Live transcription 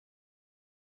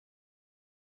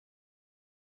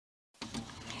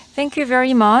Thank you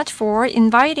very much for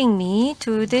inviting me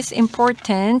to this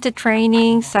important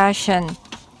training session.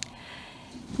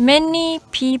 Many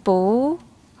people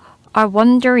are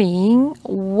wondering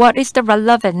what is the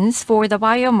relevance for the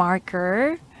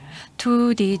biomarker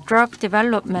to the drug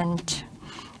development.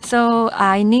 So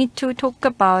I need to talk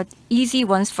about easy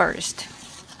ones first.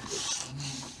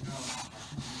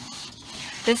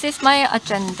 This is my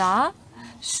agenda.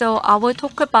 So I will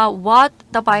talk about what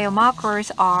the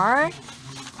biomarkers are,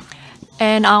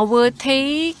 and I will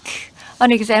take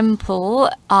an example,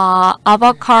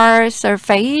 avocado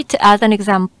sulfate as an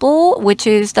example, which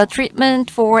is the treatment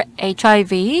for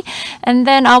HIV. And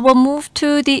then I will move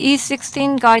to the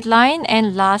E16 guideline.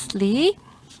 And lastly,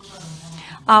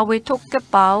 I will talk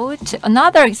about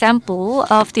another example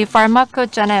of the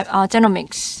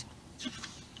pharmacogenomics.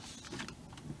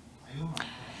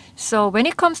 So when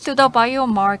it comes to the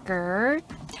biomarker,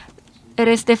 it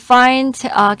is defined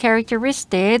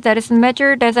characteristic that is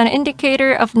measured as an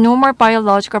indicator of normal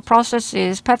biological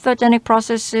processes, pathogenic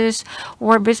processes,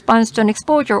 or response to an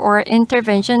exposure or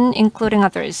intervention, including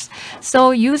others.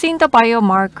 So using the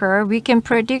biomarker, we can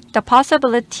predict the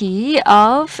possibility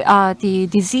of the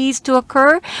disease to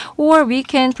occur, or we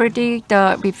can predict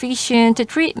the efficient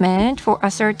treatment for a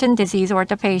certain disease or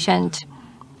the patient.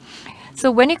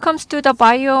 So when it comes to the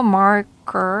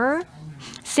biomarker,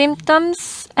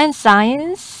 symptoms and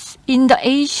signs in the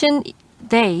ancient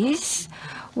days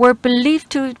were believed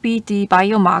to be the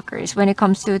biomarkers. When it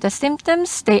comes to the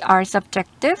symptoms, they are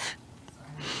subjective.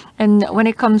 And when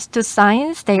it comes to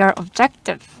signs, they are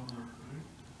objective.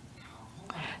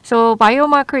 So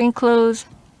biomarker includes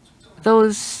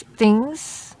those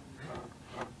things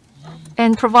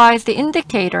and provides the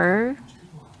indicator.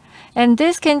 And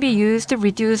this can be used to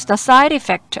reduce the side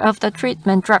effect of the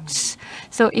treatment drugs.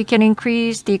 So it can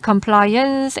increase the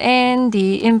compliance and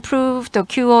improve the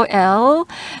QOL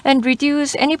and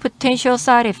reduce any potential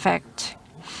side effect.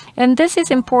 And this is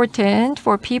important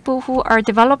for people who are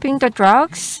developing the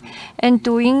drugs and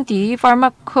doing the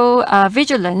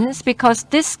pharmacovigilance because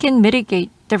this can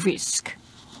mitigate the risk.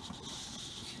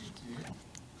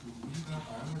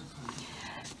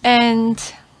 And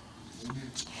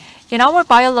in our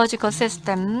biological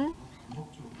system,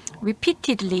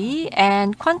 repeatedly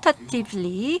and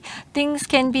quantitatively, things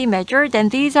can be measured, and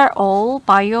these are all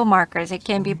biomarkers. It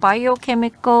can be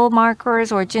biochemical markers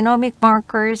or genomic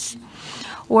markers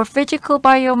or physical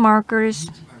biomarkers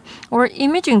or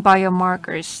imaging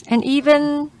biomarkers. And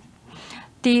even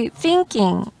the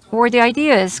thinking or the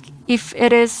ideas, if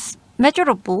it is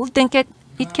measurable, then it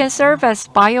can serve as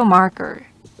biomarker.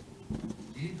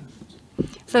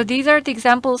 So these are the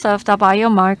examples of the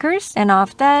biomarkers, and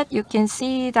of that you can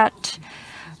see that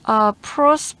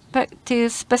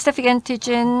prospective specific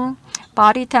antigen,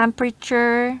 body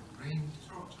temperature,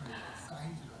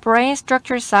 brain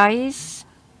structure size,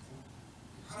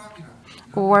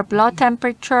 or blood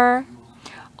temperature.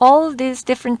 All these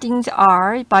different things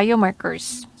are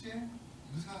biomarkers.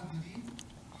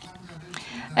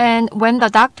 And when the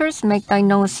doctors make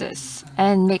diagnosis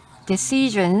and make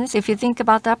decisions, if you think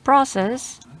about that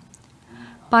process,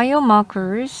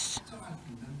 biomarkers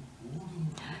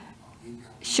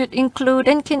should include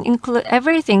and can include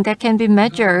everything that can be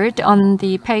measured on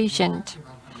the patient.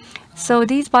 So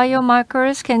these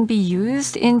biomarkers can be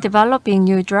used in developing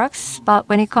new drugs, but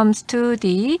when it comes to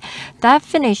the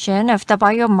definition of the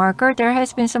biomarker, there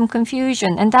has been some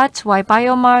confusion, and that's why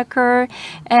biomarker,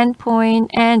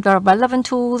 endpoint, and the relevant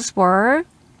tools were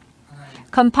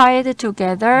compiled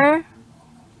together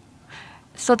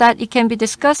so that it can be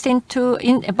discussed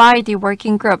by the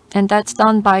working group, and that's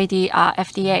done by the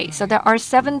FDA. So there are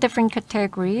 7 different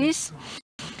categories,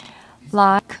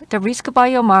 like the risk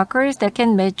biomarkers that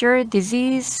can measure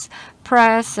disease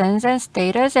presence and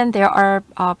status, and there are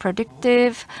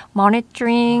predictive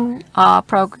monitoring,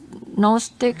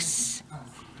 prognostics,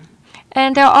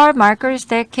 and there are markers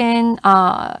that can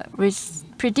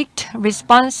predict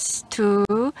response to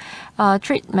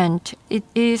treatment. It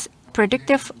is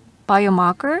predictive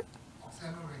biomarker.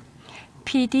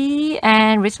 PD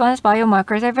and response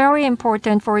biomarkers are very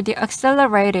important for the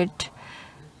accelerated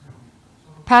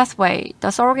pathway.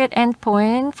 The surrogate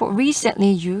endpoint for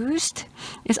recently used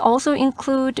is also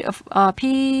include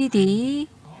PD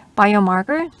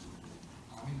biomarker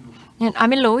and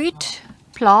amyloid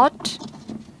plot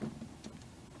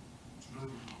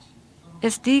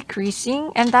is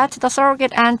decreasing, and that's the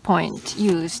surrogate endpoint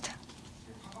used.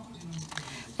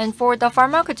 And for the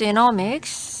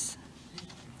pharmacogenomics,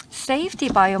 safety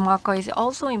biomarker is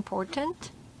also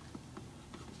important.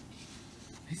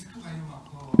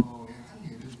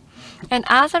 And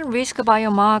as a risk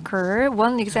biomarker,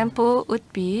 one example would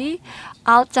be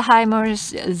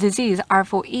Alzheimer's disease,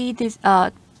 R4E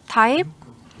type,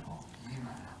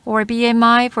 or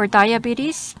BMI for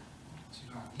diabetes.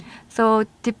 So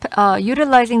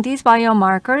utilizing these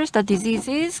biomarkers, the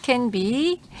diseases can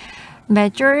be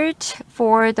measured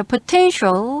for the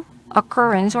potential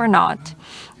occurrence or not.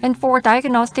 And for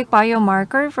diagnostic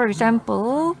biomarker, for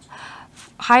example,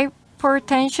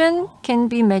 hypertension can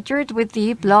be measured with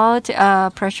the blood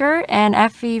pressure, and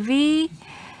FEV1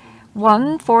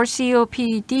 for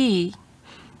COPD.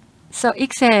 So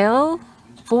exhale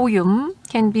volume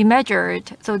can be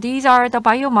measured. So these are the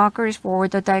biomarkers for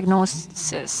the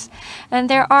diagnosis. And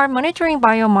there are monitoring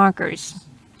biomarkers.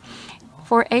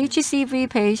 For HCV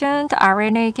patient,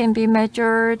 RNA can be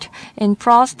measured. In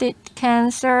prostate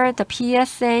cancer, the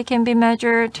PSA can be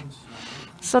measured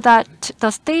so that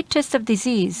the status of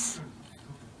disease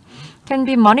can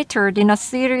be monitored in a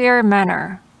serial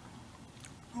manner.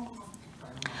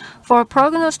 For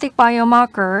prognostic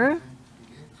biomarker,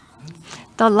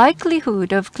 the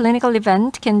likelihood of clinical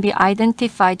event can be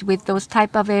identified with those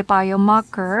type of a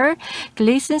biomarker.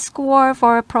 Gleason score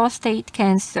for prostate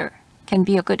cancer can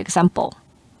be a good example.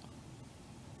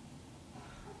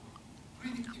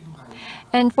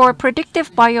 And for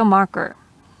predictive biomarker,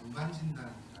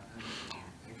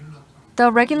 the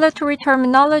regulatory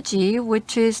terminology,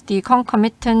 which is the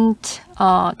concomitant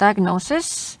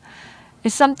diagnosis,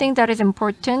 is something that is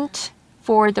important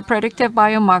for the predictive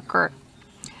biomarker.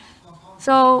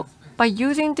 So by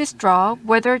using this drug,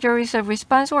 whether there is a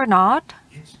response or not,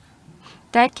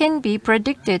 that can be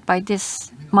predicted by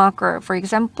this marker. For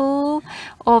example,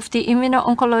 of the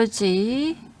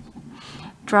immuno-oncology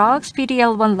drugs,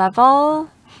 PD-L1 level,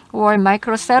 or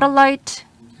microsatellite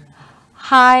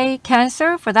high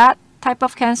cancer, for that type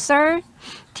of cancer,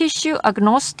 tissue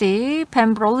agnostic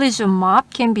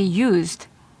pembrolizumab can be used.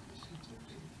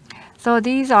 So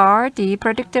these are the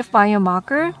predictive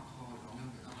biomarker.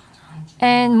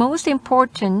 And most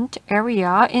important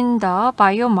area in the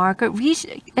biomarker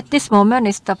at this moment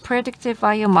is the predictive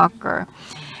biomarker.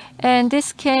 And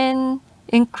this can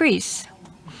increase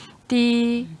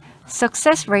the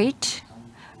success rate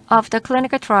of the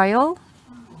clinical trial.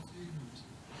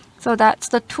 So that's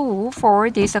the tool for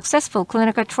the successful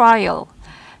clinical trial.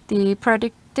 The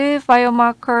predictive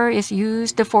biomarker is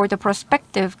used for the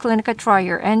prospective clinical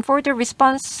trial. And for the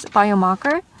response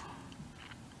biomarker,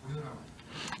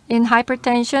 in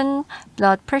hypertension,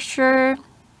 blood pressure,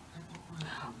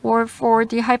 or for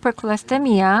the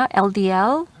hypercholesteremia,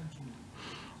 LDL,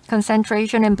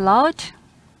 concentration in blood.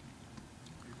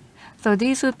 So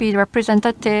these would be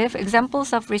representative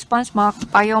examples of response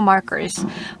biomarkers.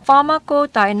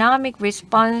 Pharmacodynamic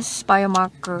response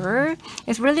biomarker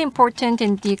is really important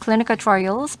in the clinical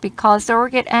trials because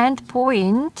surrogate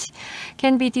endpoint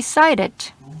can be decided.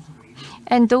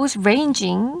 And those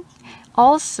ranging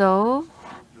also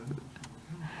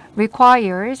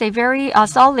requires a very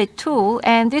solid tool,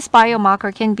 and this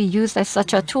biomarker can be used as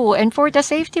such a tool. And for the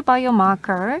safety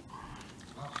biomarker,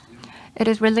 it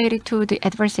is related to the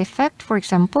adverse effect. For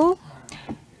example,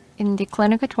 in the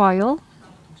clinical trial,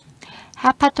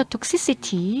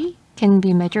 hepatotoxicity can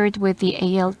be measured with the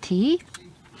ALT,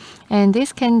 and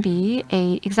this can be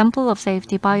an example of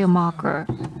safety biomarker.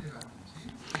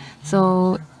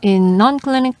 So in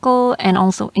non-clinical and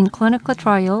also in clinical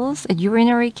trials,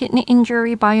 urinary kidney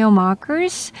injury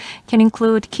biomarkers can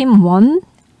include KIM1,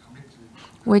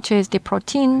 which is the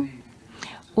protein,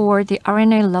 or the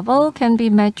RNA level can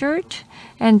be measured,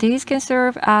 and these can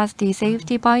serve as the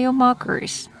safety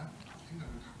biomarkers.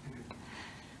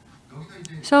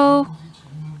 So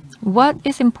what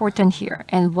is important here,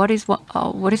 and what is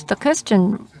the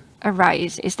question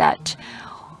arise is that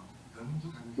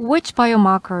which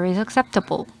biomarker is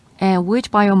acceptable and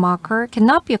which biomarker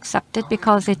cannot be accepted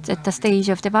because it's at the stage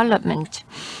of development.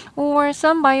 Or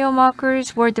some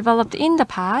biomarkers were developed in the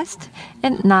past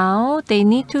and now they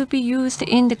need to be used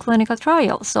in the clinical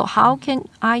trial. So how can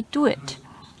I do it?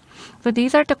 So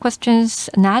these are the questions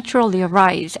naturally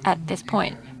arise at this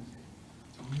point.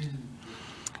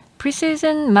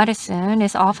 Precision medicine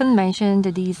is often mentioned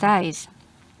these days.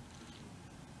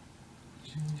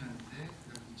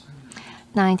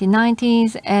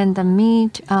 1990s and the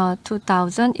mid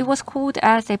 2000s, it was called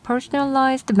as a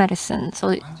personalized medicine.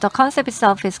 So the concept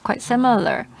itself is quite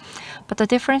similar. But the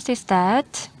difference is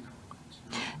that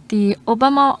the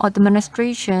Obama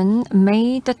administration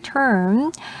made the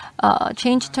term,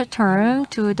 changed the term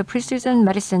to the precision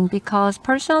medicine because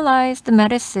personalized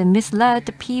medicine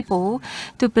misled people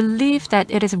to believe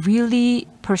that it is really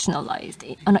personalized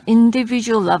on an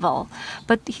individual level.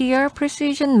 But here,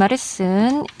 precision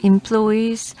medicine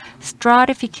employs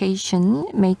stratification,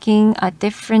 making a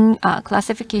different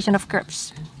classification of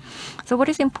groups. So what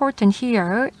is important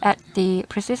here at the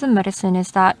precision medicine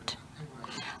is that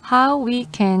how we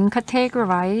can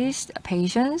categorize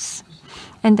patients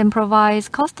and then provide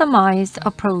customized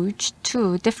approach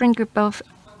to different group of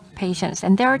patients.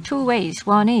 And there are two ways.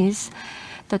 One is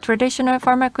the traditional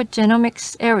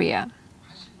pharmacogenomics area,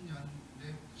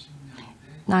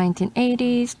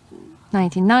 1980s,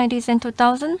 1990s, and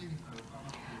 2000.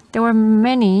 There were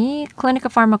many clinical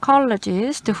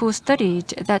pharmacologists who studied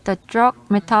that the drug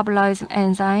metabolism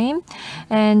enzyme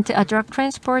and a drug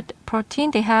transport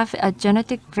protein, they have a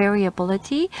genetic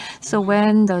variability. So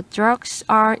when the drugs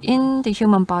are in the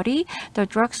human body, the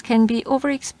drugs can be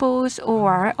overexposed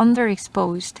or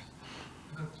underexposed.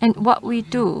 And what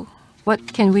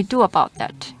can we do about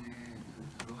that?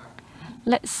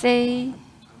 Let's say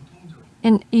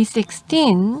in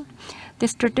E16,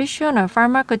 this traditional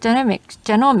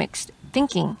genomics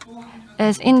thinking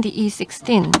is in the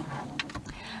E16.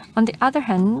 On the other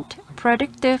hand,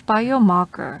 predictive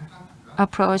biomarker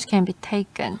approach can be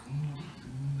taken.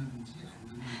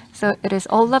 So it is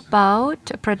all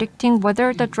about predicting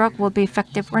whether the drug will be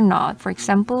effective or not. For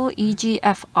example,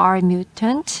 EGFR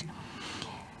mutant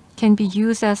can be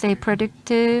used as a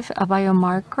predictive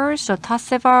biomarker. So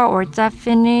Tacevar or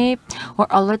Dafinib or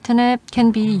Alutinib can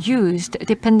be used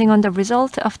depending on the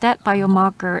result of that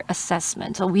biomarker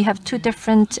assessment. So we have two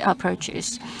different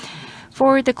approaches.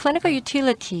 For the clinical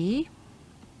utility,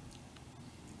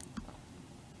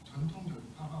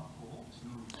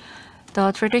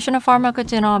 the traditional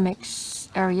pharmacogenomics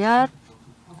area,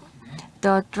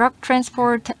 the drug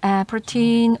transport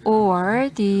protein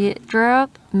or the drug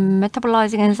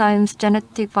metabolizing enzymes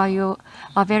genetic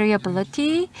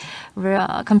variability.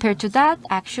 Compared to that,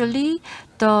 actually,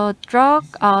 the drug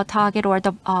target or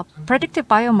the predictive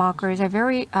biomarkers are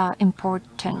very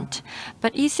important.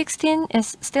 But E16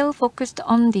 is still focused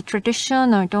on the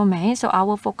traditional domain, so I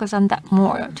will focus on that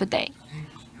more today.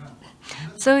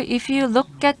 So if you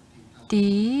look at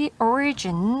the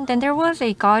origin, then there was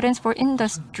a guidance for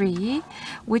industry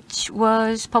which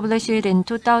was published in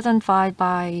 2005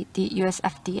 by the US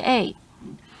FDA.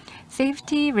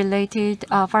 Safety-related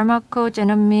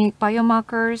pharmacogenomic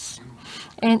biomarkers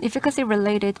and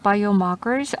efficacy-related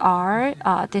biomarkers are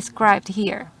described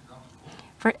here.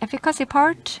 For efficacy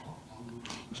part,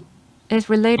 is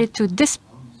related to this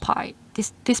part,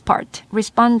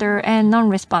 responder and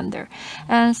non-responder.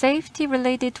 And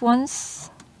safety-related ones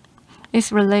is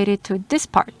related to this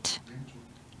part,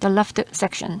 the left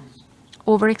section,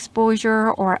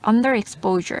 overexposure or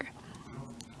underexposure,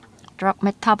 drug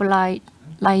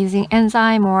metabolizing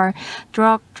enzyme or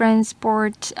drug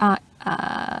transport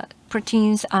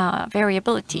proteins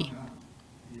variability.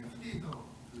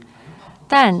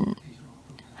 Then,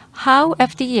 how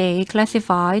FDA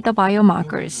classify the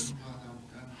biomarkers?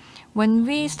 When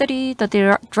we study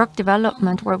the drug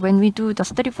development or when we do the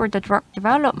study for the drug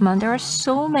development, there are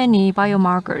so many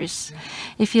biomarkers.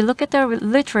 If you look at the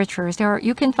literature,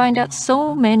 you can find out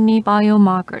so many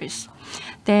biomarkers.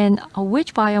 Then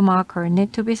which biomarker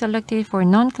need to be selected for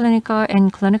non-clinical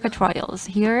and clinical trials?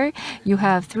 Here you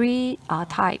have three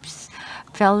types: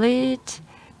 valid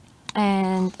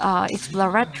and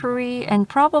exploratory and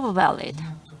probable valid.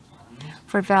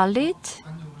 For valid,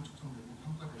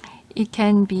 it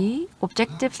can be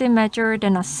objectively measured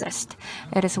and assessed.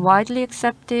 It is widely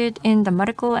accepted in the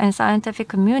medical and scientific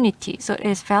community, so it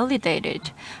is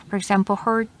validated. For example,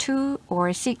 HER2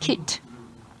 or c-KIT.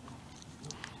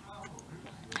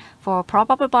 For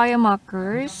probable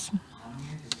biomarkers,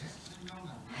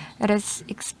 it is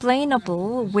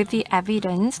explainable with the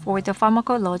evidence for the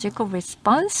pharmacological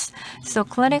response, so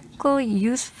clinical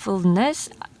usefulness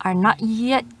are not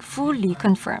yet fully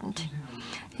confirmed.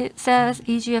 It says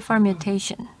EGFR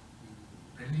mutation.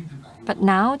 But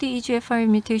now the EGFR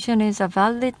mutation is a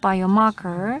valid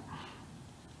biomarker.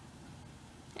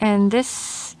 And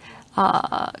this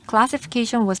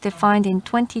classification was defined in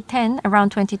 2010,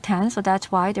 around 2010, so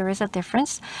that's why there is a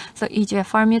difference. So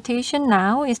EGFR mutation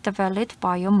now is the valid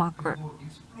biomarker.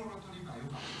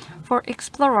 For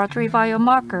exploratory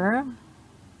biomarker,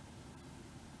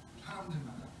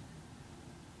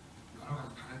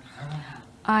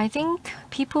 I think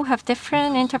people have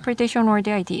different interpretation or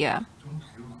the idea.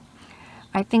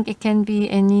 I think it can be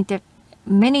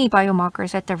many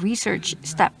biomarkers at the research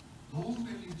step.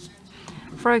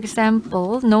 For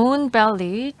example, known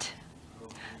valid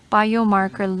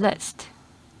biomarker list.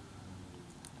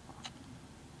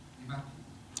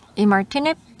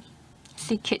 Imatinib,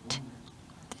 c-KIT.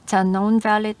 It's a known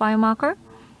valid biomarker.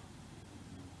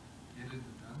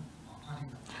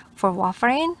 For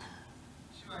warfarin,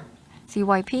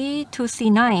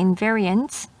 CYP2C9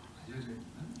 variants.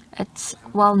 It's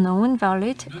well-known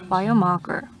valid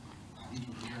biomarker.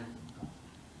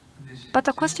 But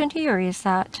the question here is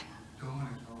that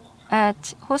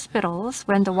at hospitals,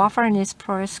 when the warfarin is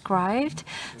prescribed,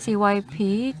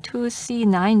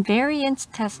 CYP2C9 variants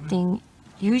testing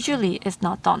usually is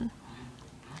not done.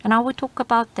 And I will talk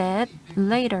about that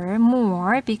later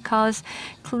more because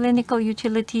clinical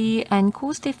utility and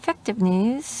cost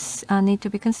effectiveness need to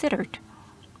be considered.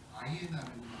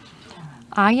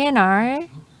 INR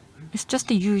is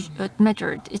just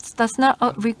measured. It does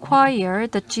not require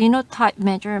the genotype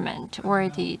measurement or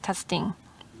the testing.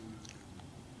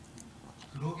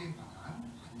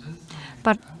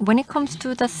 But when it comes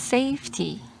to the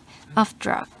safety of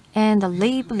drug and the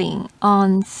labeling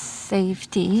on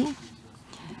safety,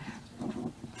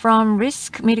 from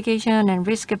risk mitigation and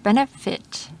risk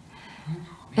benefit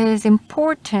is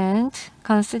important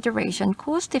consideration.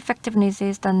 Cost effectiveness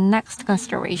is the next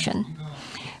consideration.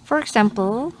 For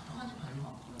example,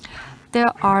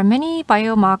 there are many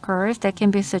biomarkers that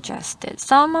can be suggested.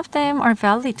 Some of them are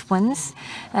valid ones,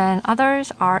 and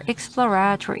others are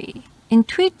exploratory.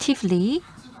 Intuitively,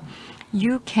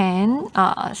 you can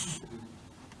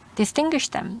distinguish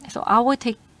them. So I will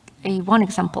take one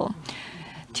example.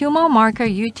 Tumor marker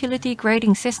utility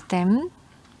grading system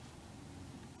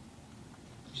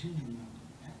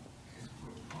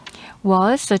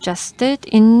was suggested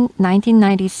in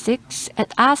 1996 at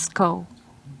ASCO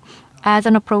as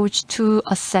an approach to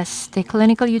assess the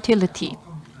clinical utility.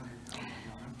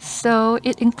 So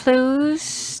it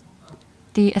includes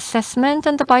the assessment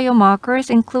and the biomarkers,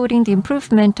 including the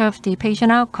improvement of the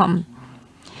patient outcome.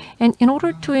 And in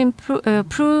order to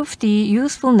prove the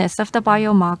usefulness of the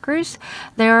biomarkers,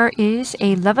 there is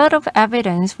a level of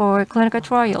evidence for clinical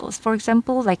trials. For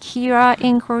example, like HERA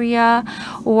in Korea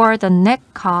or the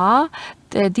NECA,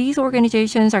 these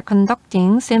organizations are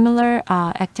conducting similar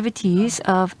activities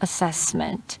of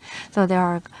assessment. So there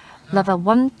are level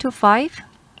 1 to 5.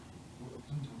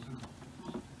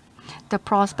 The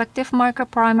prospective marker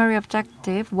primary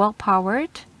objective,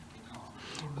 well-powered,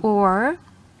 or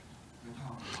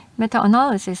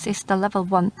meta-analysis is the level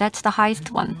 1. That's the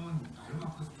highest one.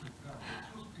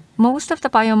 Most of the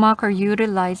biomarker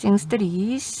utilizing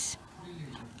studies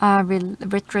are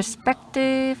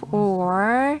retrospective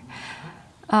or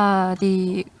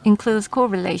includes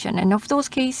correlation. And of those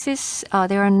cases,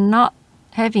 they are not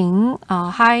having a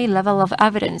high level of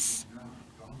evidence.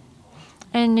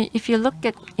 And if you look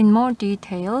at in more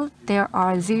detail, there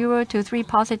are 0 to 3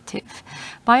 positive.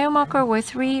 Biomarker with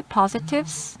 3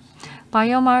 positives.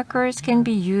 Biomarkers can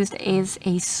be used as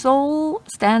a sole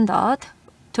standard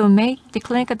to make the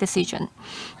clinical decision.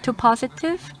 2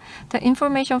 positive, the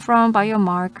information from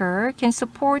biomarker can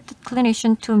support the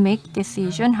clinician to make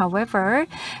decision. However,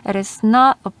 it is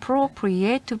not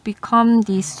appropriate to become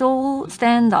the sole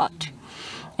standard.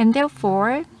 And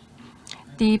therefore,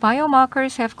 the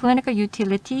biomarkers have clinical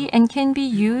utility and can be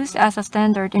used as a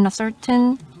standard in a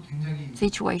certain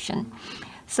situation.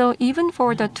 So even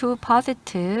for the 2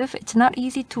 positive, it's not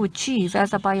easy to achieve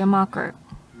as a biomarker.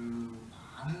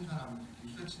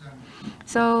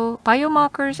 So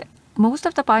biomarkers, most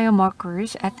of the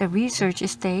biomarkers at the research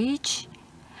stage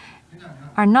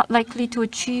are not likely to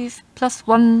achieve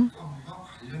 +1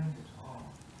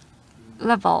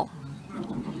 level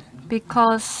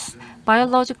because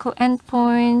biological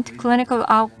endpoint, clinical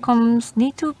outcomes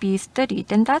need to be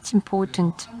studied, and that's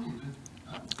important.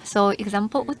 So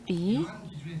example would be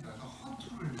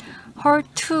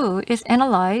HER2 is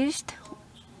analyzed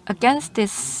against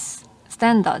this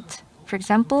standard. For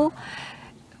example,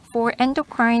 for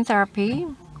endocrine therapy,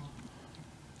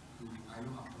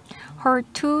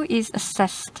 HER2 is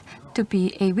assessed to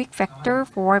be a weak factor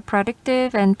for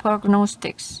predictive and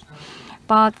prognostics.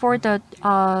 But for the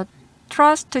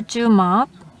trastuzumab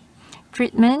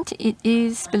treatment, it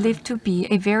is believed to be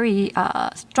a very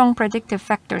strong predictive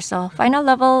factor. So final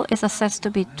level is assessed to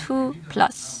be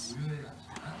 2+.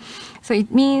 So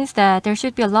it means that there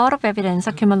should be a lot of evidence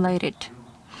accumulated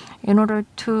in order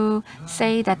to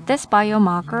say that this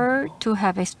biomarker to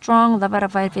have a strong level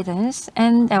of evidence,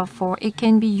 and therefore it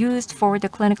can be used for the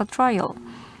clinical trial.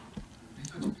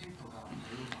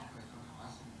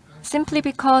 Simply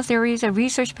because there is a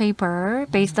research paper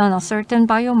based on a certain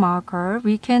biomarker,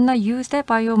 we cannot use that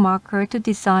biomarker to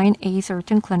design a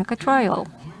certain clinical trial.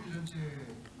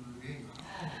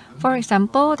 For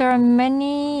example, there are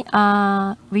many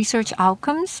research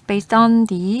outcomes based on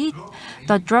the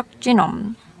drug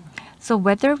genome. So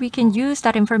whether we can use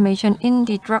that information in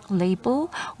the drug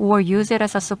label or use it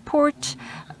as a support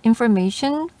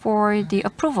information for the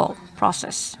approval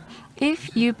process.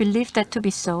 If you believe that to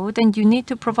be so, then you need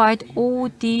to provide all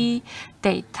the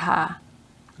data.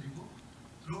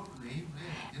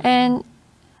 And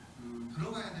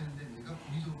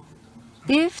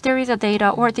if there is a data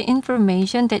or the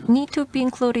information that need to be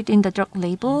included in the drug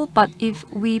label, but if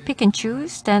we pick and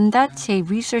choose, then that's a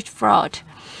research fraud.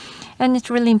 And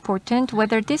it's really important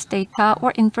whether this data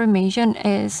or information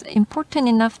is important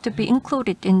enough to be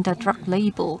included in the drug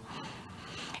label.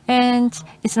 And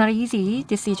it's not an easy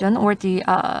decision or the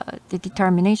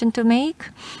determination to make.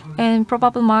 And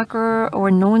probable marker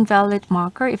or known valid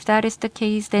marker, if that is the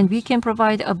case, then we can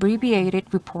provide abbreviated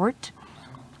report.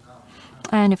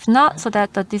 And if not, so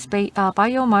that this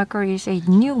biomarker is a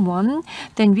new one,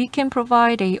 then we can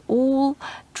provide a all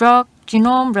drug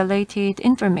genome related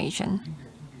information.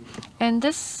 And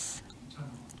this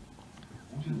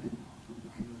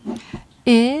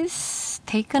is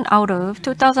taken out of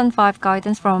 2005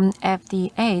 guidance from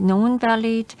FDA. Known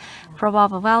valid,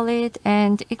 probable valid,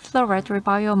 and exploratory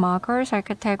biomarkers are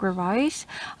categorized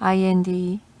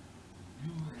IND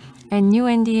and new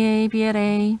NDA,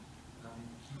 BLA,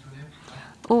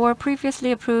 or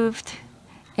previously approved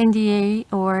NDA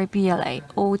or BLA.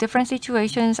 All different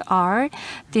situations are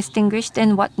distinguished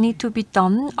and what need to be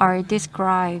done are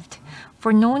described.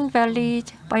 For known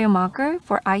valid biomarker,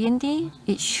 for IND,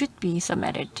 it should be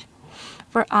submitted.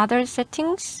 For other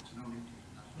settings,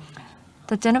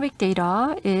 the genomic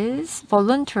data is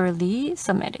voluntarily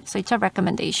submitted. So it's a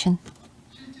recommendation.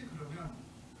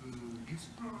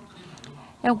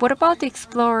 And what about the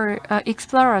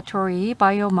exploratory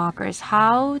biomarkers?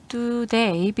 How do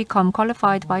they become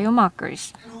qualified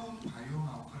biomarkers?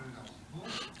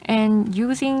 And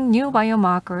using new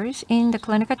biomarkers in the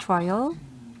clinical trial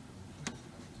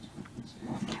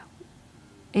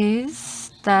is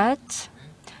that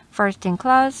first in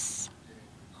class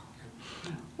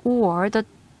or the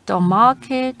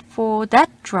market for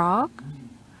that drug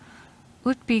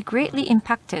would be greatly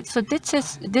impacted. So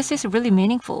this is really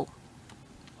meaningful.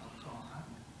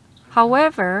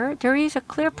 However, there is a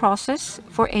clear process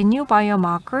for a new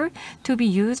biomarker to be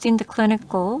used in the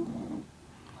clinical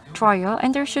trial,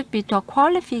 and there should be the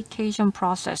qualification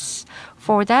process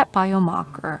for that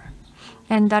biomarker.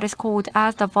 And that is called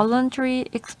as the voluntary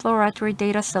exploratory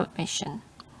data submission.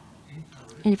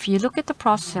 If you look at the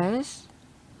process,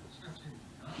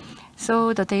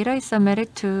 so the data is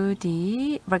submitted to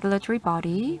the regulatory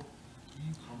body,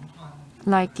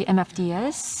 like the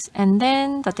MFDS, and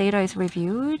then the data is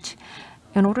reviewed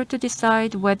in order to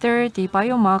decide whether the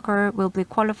biomarker will be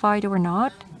qualified or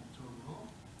not.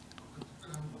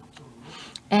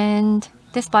 And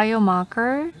this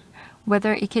biomarker,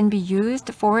 whether it can be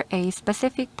used for a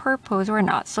specific purpose or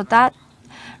not. So that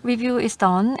review is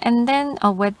done, and then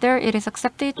whether it is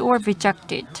accepted or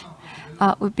rejected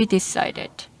would be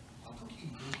decided.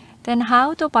 Then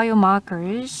how the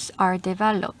biomarkers are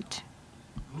developed?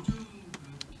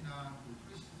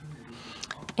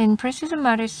 In precision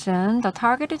medicine, the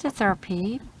targeted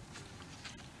therapy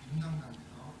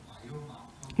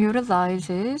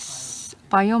utilizes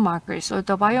biomarkers. So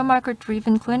the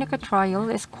biomarker-driven clinical trial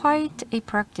is quite a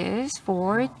practice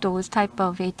for those type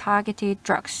of targeted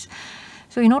drugs.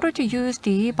 So in order to use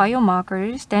the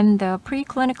biomarkers, then the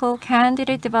preclinical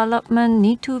candidate development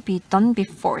need to be done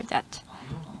before that.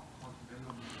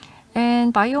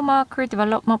 And biomarker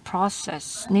development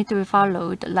process need to be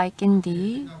followed like in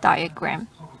the diagram.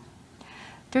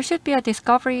 There should be a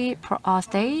discovery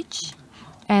stage,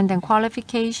 and then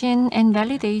qualification and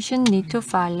validation need to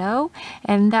follow,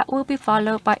 and that will be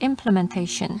followed by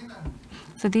implementation.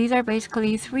 So these are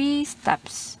basically 3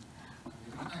 steps.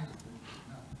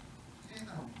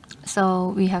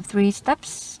 So we have 3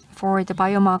 steps for the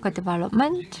biomarker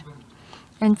development.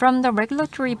 And from the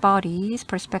regulatory body's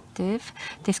perspective,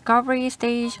 discovery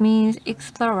stage means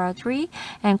exploratory,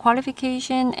 and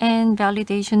qualification and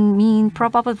validation mean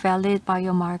probable valid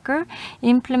biomarker.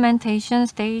 Implementation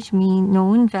stage mean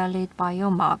known valid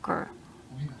biomarker.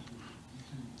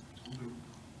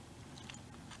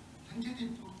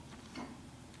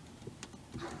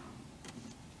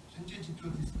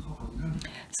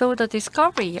 So the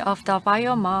discovery of the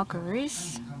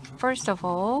biomarkers, first of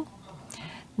all,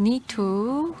 need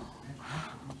to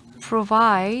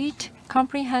provide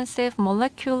comprehensive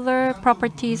molecular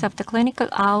properties of the clinical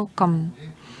outcome,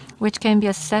 which can be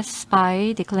assessed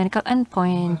by the clinical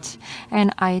endpoint.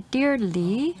 And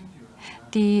ideally,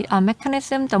 the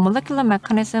mechanism, the molecular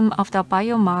mechanism of the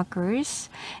biomarkers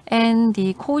and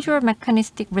the causal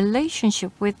mechanistic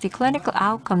relationship with the clinical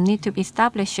outcome need to be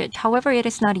established. However, it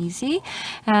is not easy,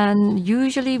 and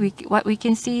usually what we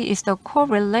can see is the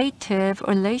correlative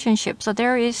relationship. So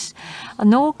there is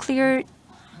no clear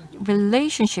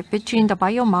relationship between the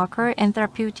biomarker and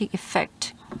therapeutic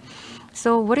effect.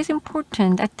 So what is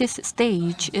important at this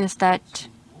stage is that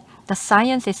the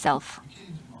science itself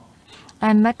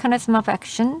and mechanism of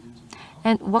action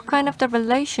and what kind of the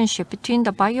relationship between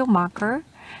the biomarker,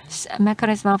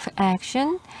 mechanism of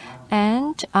action,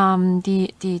 and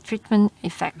the treatment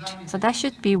effect. So that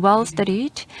should be well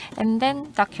studied and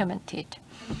then documented.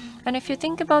 And if you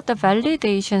think about the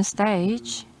validation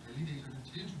stage,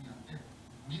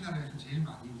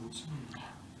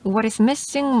 what is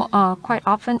missing quite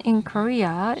often in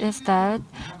Korea is that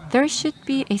there should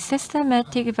be a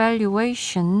systematic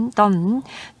evaluation done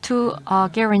to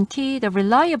guarantee the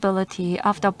reliability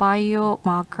of the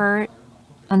biomarker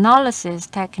analysis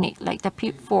technique, like the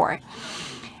PIP4.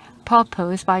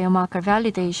 Purpose biomarker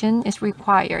validation is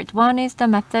required. One is the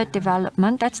method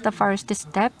development. That's the first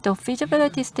step. The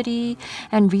feasibility study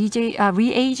and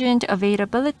reagent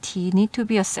availability need to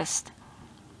be assessed.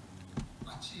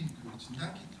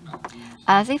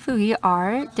 As if we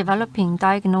are developing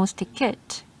diagnostic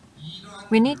kit,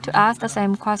 we need to ask the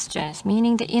same questions,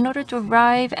 meaning that in order to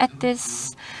arrive at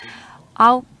this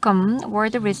outcome or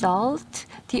the result,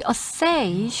 the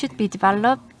assay should be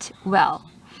developed well.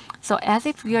 So as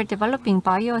if we are developing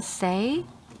bioassay,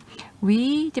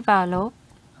 we follow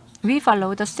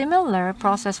the similar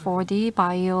process for the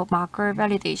biomarker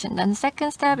validation. And the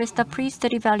second step is the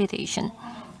pre-study validation.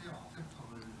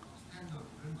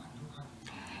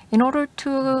 In order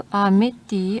to meet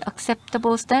the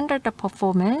acceptable standard of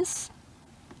performance,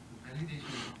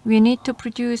 we need to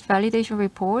produce validation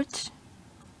reports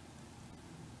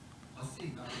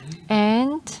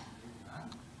and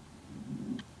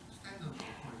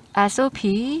SOP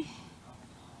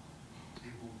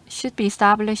should be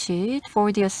established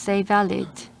for the assay valid.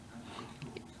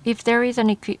 If there is an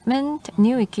equipment,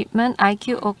 new equipment,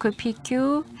 IQ or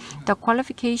PQ, the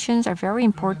qualifications are very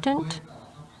important.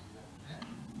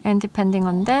 And depending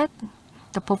on that,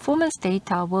 the performance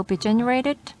data will be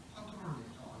generated,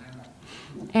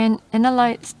 and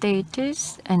analyte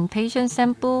status and patient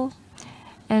sample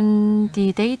and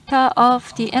the data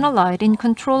of the analyte in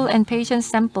control and patient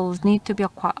samples need to be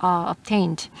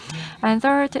obtained. And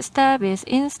third step is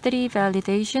in-study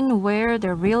validation, where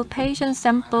the real patient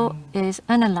sample is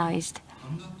analyzed.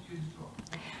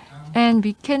 And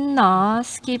we cannot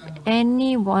skip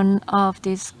any one of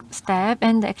these steps,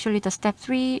 and actually the step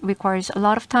 3 requires a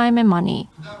lot of time and money.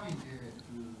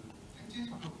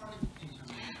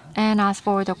 And as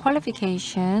for the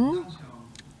qualification,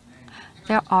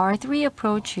 there are 3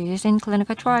 approaches in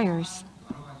clinical trials.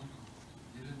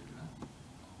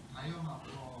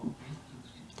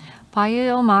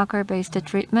 Biomarker-based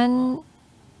treatment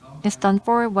is done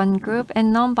for one group,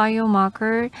 and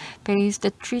non-biomarker-based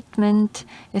treatment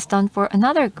is done for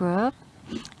another group.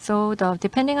 So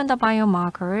depending on the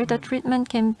biomarker, the treatment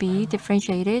can be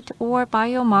differentiated, or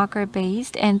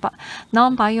biomarker-based and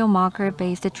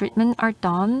non-biomarker-based treatment are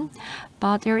done.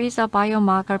 But there is a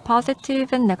biomarker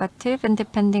positive and negative, and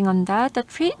depending on that, the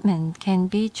treatment can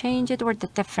be changed or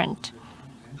different.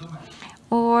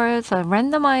 Or the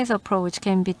randomized approach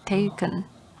can be taken.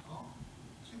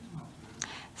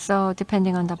 So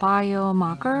depending on the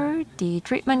biomarker, the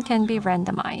treatment can be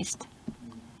randomized.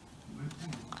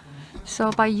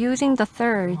 So by using the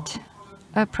third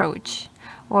approach,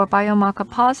 or biomarker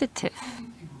positive,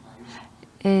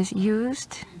 is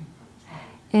used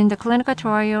in the clinical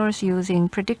trials using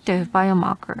predictive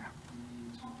biomarker.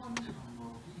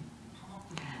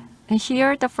 And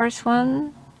here, the first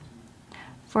one,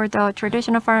 for the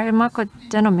traditional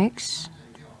pharmacogenomics,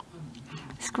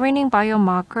 screening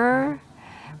biomarker,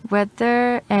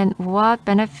 whether and what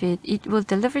benefit it will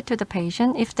deliver to the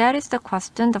patient. If that is the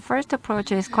question, the first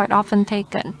approach is quite often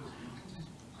taken.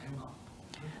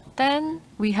 Then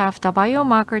we have the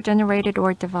biomarker generated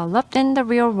or developed. In the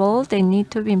real world, they need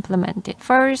to be implemented.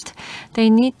 First, they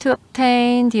need to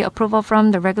obtain the approval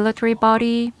from the regulatory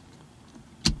body,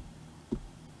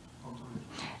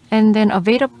 and then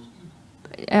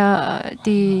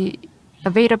the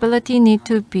availability need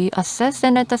to be assessed,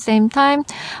 and at the same time,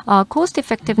 cost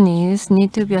effectiveness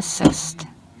need to be assessed.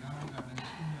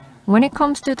 When it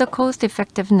comes to the cost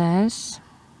effectiveness,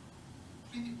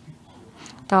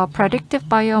 the predictive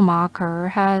biomarker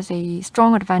has a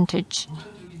strong advantage.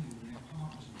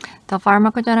 The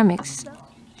pharmacogenomics,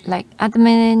 like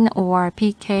admin or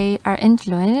PK, are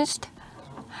influenced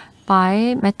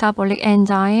by metabolic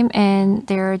enzyme and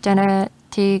their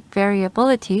genetic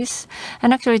variabilities.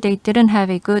 And actually, they didn't have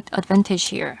a good advantage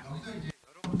here.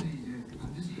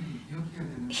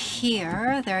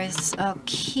 Here, there is a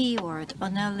keyword,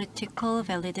 analytical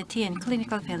validity and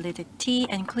clinical validity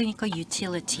and clinical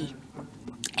utility.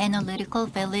 Analytical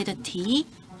validity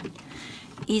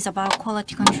is about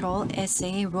quality control,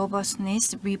 assay,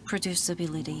 robustness,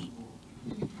 reproducibility.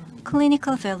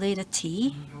 Clinical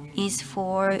validity is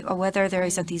for whether there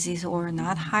is a disease or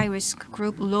not, high risk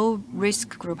group, low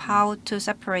risk group, how to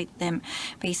separate them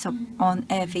based on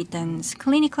evidence.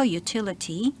 Clinical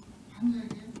utility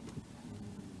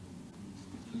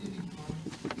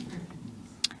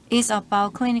is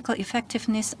about clinical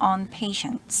effectiveness on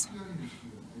patients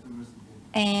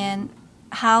and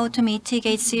how to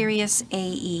mitigate serious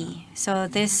AE. So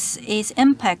this is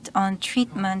impact on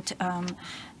treatment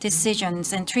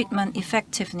decisions and treatment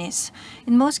effectiveness.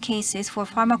 In most cases, for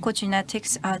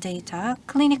pharmacogenetics data,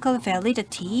 clinical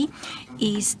validity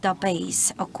is the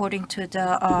base according to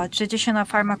the traditional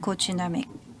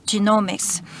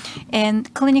genomics,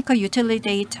 and clinical utility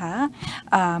data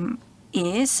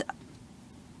is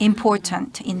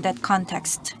important in that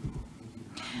context.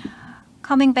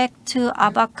 Coming back to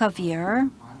abacavir,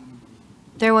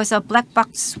 there was a black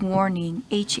box warning,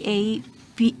 HLA-B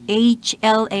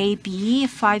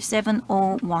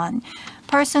 5701.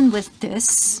 Person with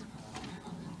this,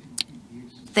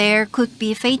 there could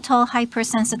be fatal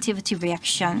hypersensitivity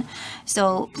reaction,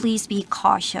 so please be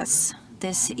cautious.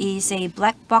 This is a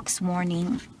black box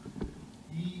warning.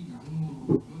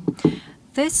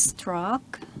 This drug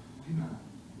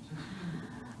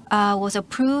was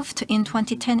approved in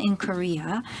 2010 in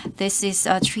Korea. This is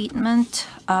a treatment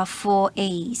for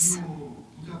AIDS.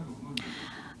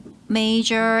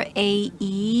 Major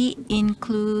AE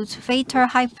includes fatal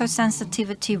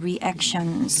hypersensitivity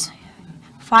reactions.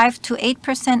 5 to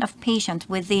 8% of patients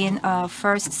within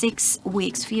first 6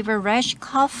 weeks, fever, rash,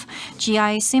 cough,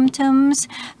 GI symptoms,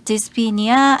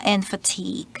 dyspnea, and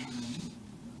fatigue.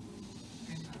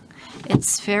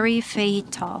 It's very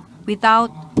fatal.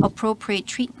 Without appropriate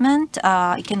treatment,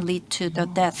 it can lead to the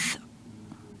death.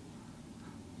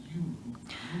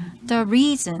 The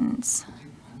reasons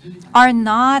are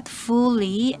not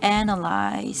fully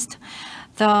analyzed.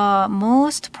 The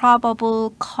most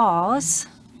probable cause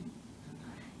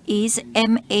is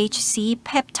MHC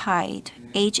peptide.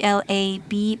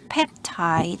 HLA-B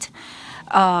peptide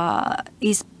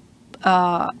is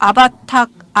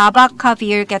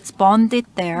abacavir gets bonded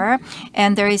there,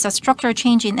 and there is a structural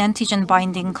change in antigen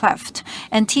binding cleft.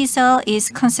 And T cell is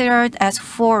considered as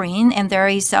foreign, and there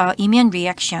is an immune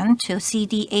reaction to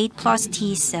CD8 plus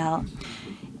T cell.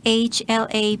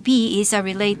 HLA-B is a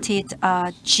related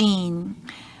gene.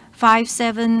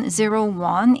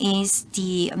 5701 is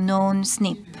the known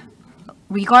SNP.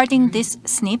 Regarding this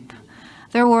SNP,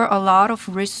 there were a lot of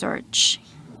research.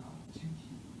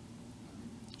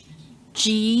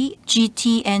 G,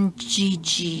 GT, and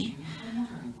GG.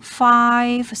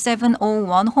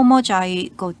 5701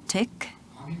 homozygotic.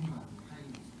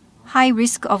 High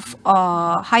risk of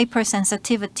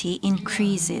hypersensitivity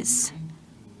increases.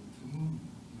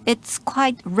 It's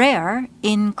quite rare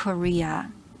in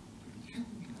Korea.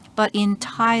 But in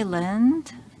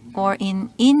Thailand or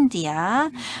in India,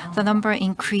 the number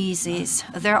increases.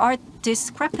 There are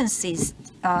discrepancies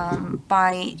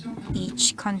by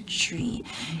each country.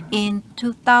 In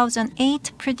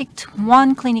 2008,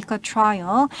 PREDICT-1 clinical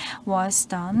trial was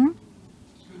done.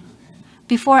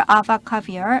 Before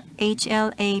abacavir,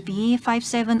 HLA-B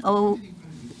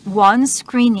 5701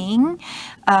 screening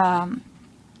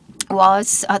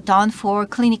was done for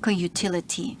clinical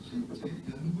utility.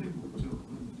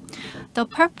 The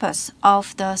purpose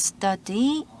of the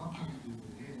study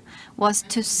was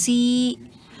to see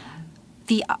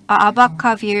the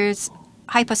abacavir's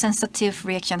hypersensitive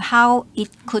reaction, how it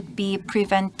could be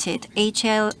prevented.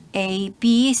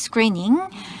 HLA-B screening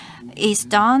is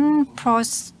done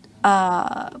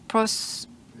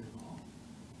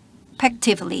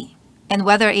prospectively, and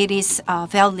whether it is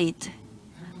valid,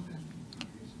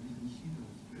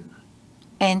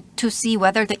 and to see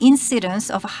whether the incidence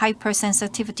of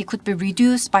hypersensitivity could be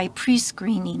reduced by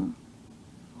pre-screening.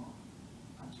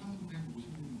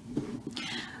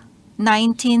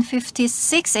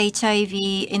 1956 HIV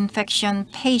infection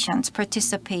patients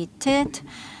participated,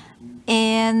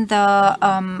 and the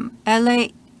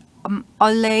allele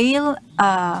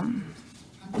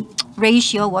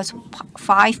ratio was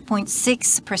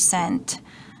 5.6%.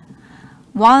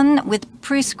 One with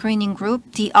pre-screening group,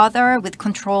 the other with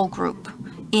control group.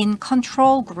 In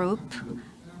control group,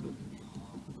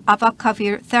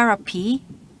 abacavir therapy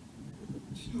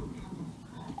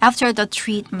After the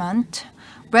treatment,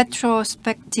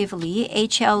 retrospectively,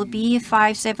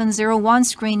 HLB5701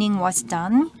 screening was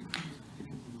done.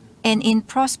 And in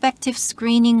prospective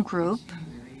screening group,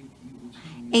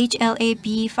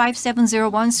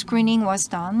 HLA-B5701 screening was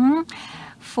done.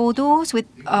 For those with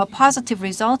a positive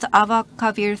result,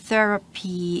 avacavir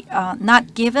therapy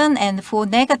not given, and for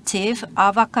negative,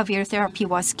 avacavir therapy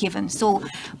was given. So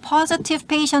positive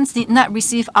patients did not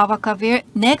receive avacavir,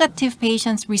 negative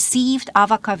patients received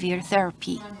avacavir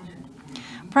therapy.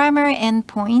 Primary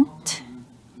endpoint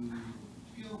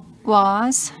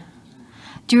was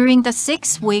during the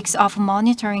 6 weeks of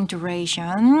monitoring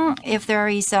duration, if there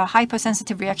is a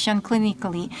hypersensitive reaction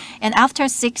clinically, and after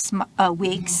 6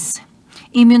 weeks,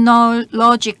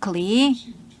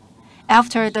 immunologically,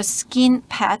 after the skin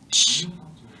patch,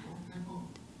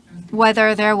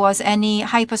 whether there was any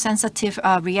hypersensitive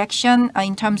reaction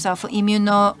in terms of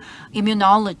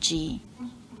immunology.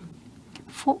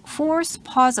 False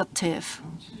positive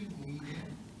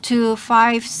to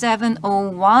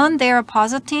 5701, they are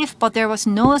positive, but there was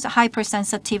no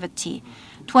hypersensitivity,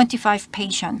 25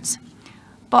 patients.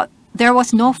 But there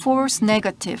was no false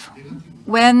negative.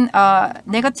 When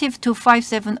negative to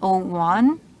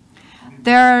 5701,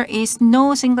 there is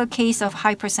no single case of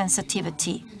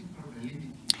hypersensitivity.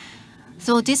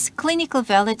 So this clinical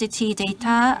validity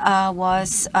data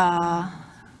was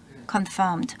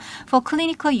confirmed. For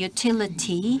clinical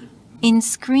utility, in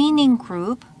screening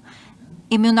group,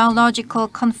 immunological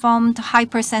confirmed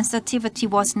hypersensitivity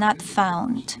was not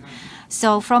found.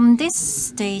 So from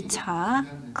this data,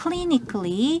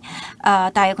 clinically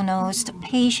diagnosed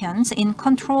patients in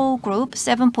control group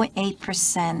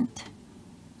 7.8%,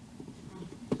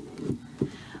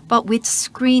 but with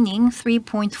screening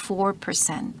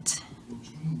 3.4%.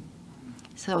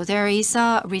 So there is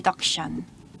a reduction.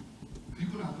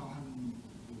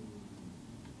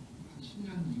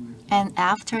 And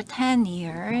after 10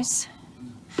 years,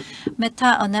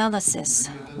 meta-analysis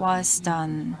was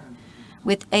done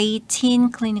with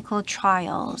 18 clinical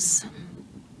trials.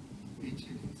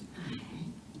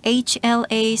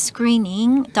 HLA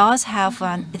screening does have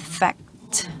an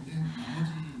effect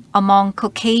among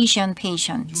Caucasian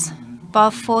patients,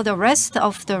 but for the rest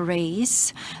of the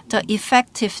race, the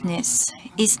effectiveness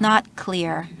is not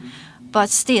clear. But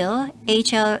still,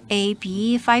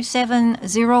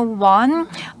 HLA-B5701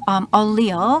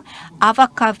 allele,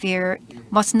 avacavir,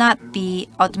 must not be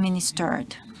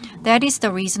administered. That is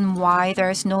the reason why there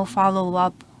is no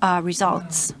follow-up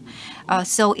results.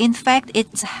 So in fact,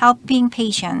 it's helping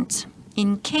patients.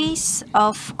 In case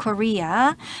of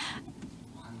Korea,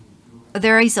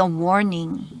 there is a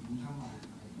warning.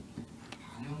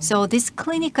 So this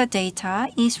clinical data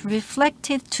is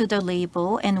reflected to the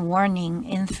label and warning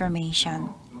information.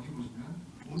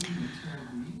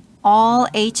 All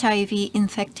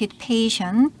HIV-infected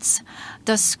patients,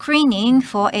 the screening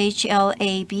for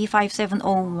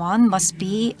HLA-B5701 must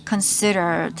be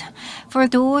considered. For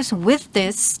those with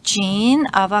this gene,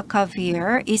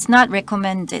 avacavir is not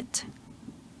recommended.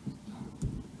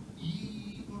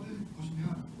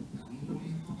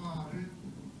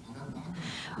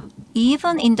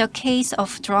 Even in the case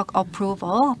of drug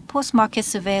approval, post-market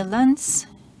surveillance,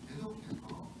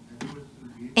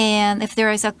 and if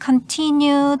there is a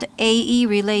continued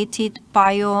AE-related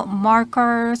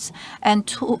biomarkers and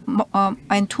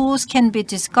tools can be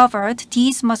discovered,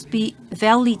 these must be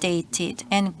validated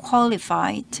and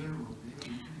qualified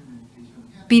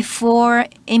before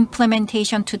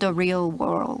implementation to the real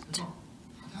world.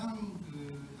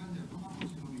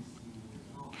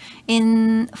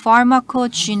 In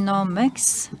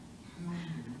pharmacogenomics,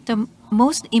 the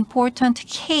most important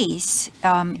case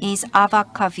is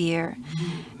avacavir.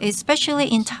 Especially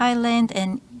in Thailand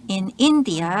and in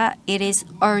India, it is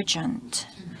urgent.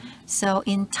 So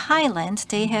in Thailand,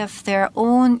 they have their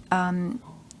own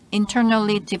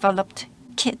internally developed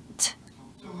kit.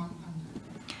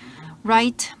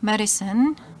 Right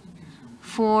medicine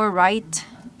for right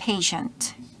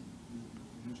patient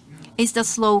is the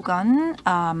slogan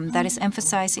that is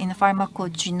emphasized in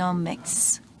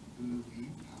pharmacogenomics.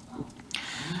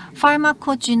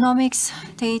 Pharmacogenomics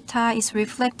data is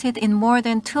reflected in more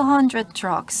than 200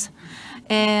 drugs.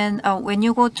 And when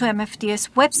you go to MFDS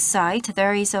website,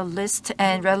 there is a list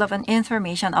and relevant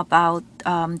information about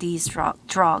these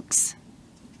drugs.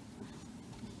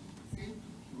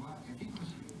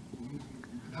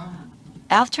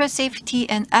 After safety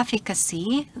and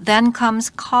efficacy, then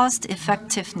comes cost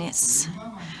effectiveness.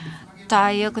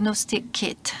 Diagnostic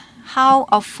kit. How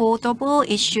affordable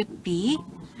it should be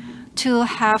to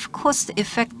have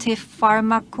cost-effective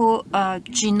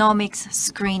pharmacogenomics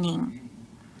screening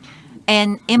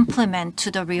and implement to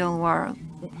the real world.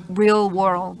 real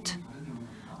world.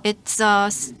 It's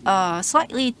a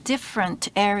slightly different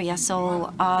area,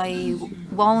 so I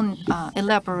won't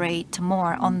elaborate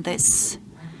more on this.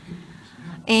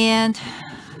 And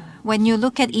when you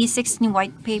look at E16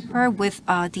 white paper with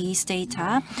these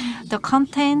data, the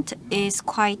content is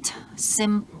quite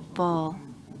simple.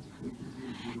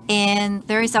 And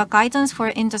there is a guidance for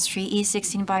industry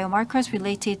E16 biomarkers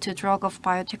related to drug of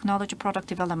biotechnology product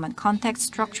development, context,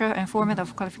 structure, and format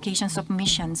of qualification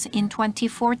submissions. In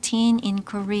 2014 in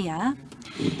Korea,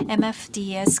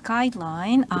 MFDS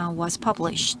guideline was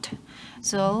published.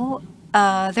 So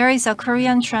there is a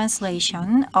Korean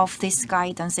translation of this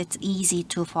guidance. It's easy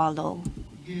to follow.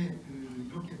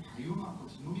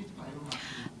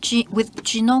 With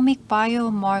genomic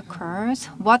biomarkers,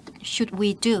 what should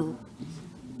we do?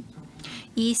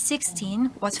 E16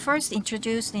 was first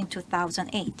introduced in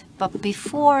 2008, but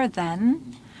before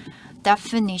then,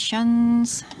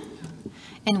 definitions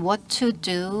and what to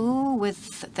do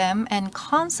with them and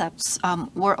concepts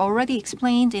were already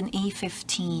explained in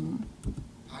E15.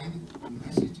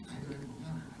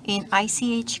 In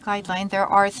ICH guideline, there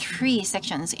are 3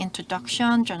 sections: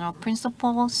 introduction, general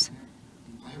principles,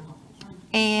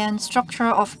 and structure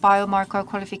of biomarker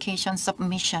qualification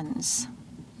submissions.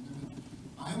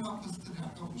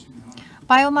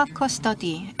 Biomarker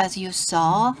study, as you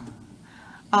saw,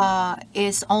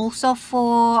 is also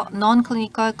for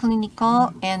non-clinical,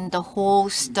 clinical, and the whole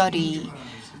study.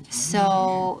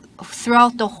 So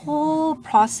throughout the whole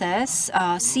process,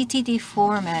 CTD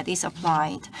format is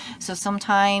applied. So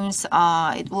sometimes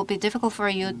it will be difficult for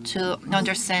you to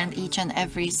understand each and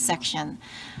every section.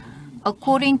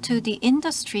 According to the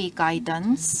industry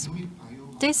guidance,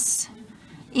 this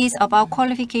is about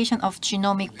qualification of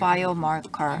genomic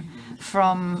biomarker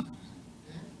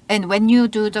and when you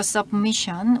do the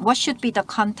submission, what should be the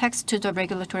context to the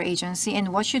regulatory agency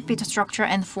and what should be the structure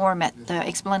and format? The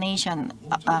explanation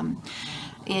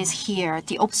is here.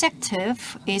 The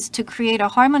objective is to create a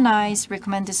harmonized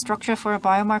recommended structure for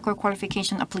biomarker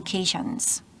qualification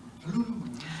applications.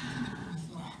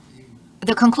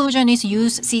 The conclusion is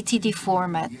use CTD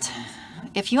format.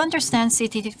 If you understand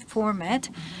CTD format,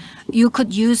 you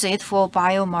could use it for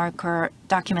biomarker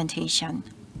documentation.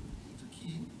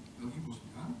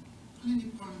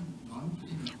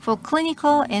 For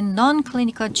clinical and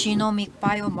non-clinical genomic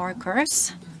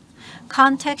biomarkers,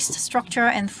 context, structure,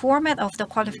 and format of the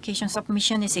qualification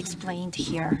submission is explained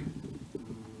here.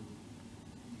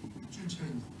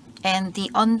 And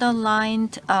the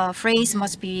underlined phrase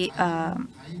must be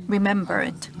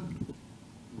remembered.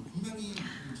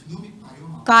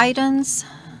 Guidance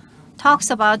talks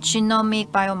about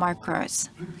genomic biomarkers,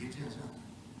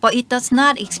 but it does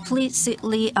not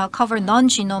explicitly cover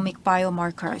non-genomic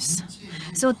biomarkers.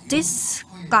 So this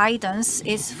guidance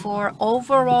is for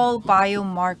overall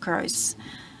biomarkers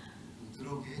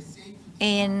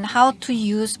and how to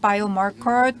use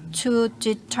biomarker to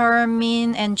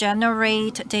determine and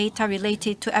generate data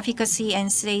related to efficacy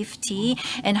and safety,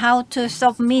 and how to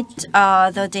submit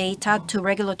the data to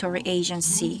regulatory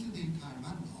agency.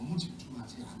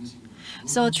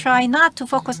 So try not to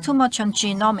focus too much on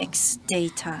genomics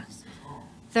data.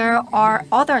 There are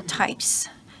other types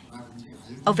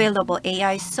available: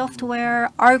 AI software,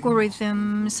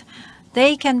 algorithms.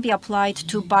 They can be applied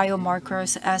to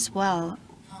biomarkers as well.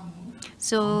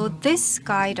 So this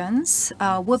guidance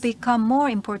will become more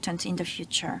important in the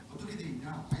future.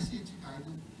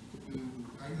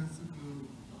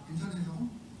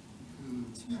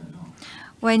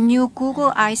 When you Google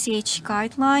ICH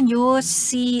guideline, you will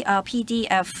see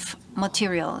PDF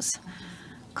materials,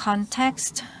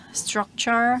 context,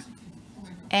 structure,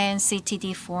 and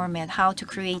CTD format, how to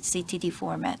create CTD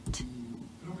format.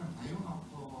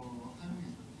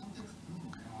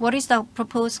 What is the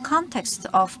proposed context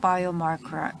of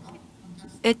biomarker?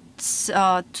 It's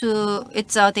a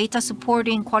data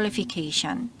supporting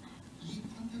qualification.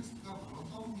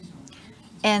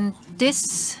 And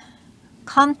this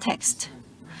context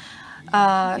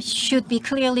should be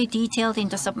clearly detailed in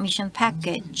the submission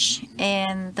package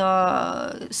and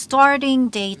the starting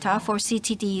data for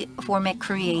CTD format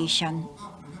creation.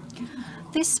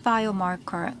 This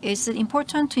biomarker, is it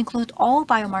important to include all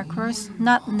biomarkers?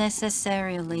 Not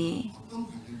necessarily.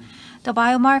 The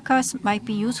biomarkers might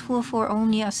be useful for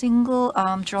only a single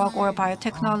drug or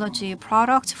biotechnology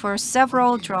product, for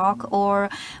several drug or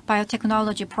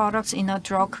biotechnology products in a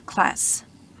drug class,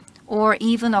 or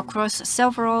even across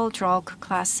several drug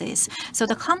classes. So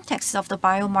the context of the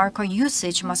biomarker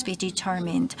usage must be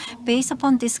determined. Based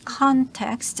upon this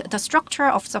context, the structure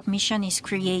of submission is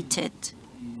created.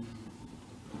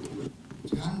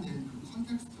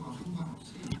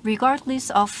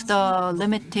 Regardless of the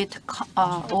limited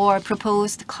or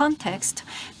proposed context,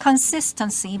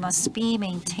 consistency must be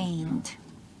maintained.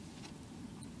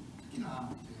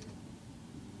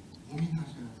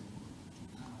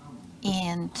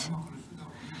 And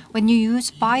when you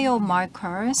use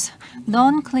biomarkers,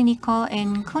 non-clinical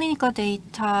and clinical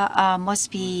data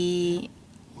must be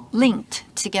linked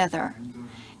together.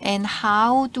 And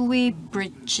how do we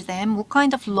bridge them? What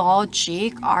kind of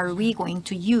logic are we going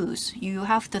to use? You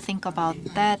have to think about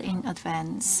that in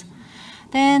advance.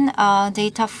 Then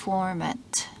data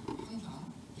format.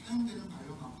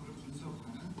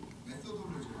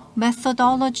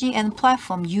 Methodology and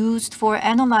platform used for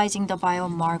analyzing the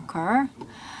biomarker.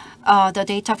 The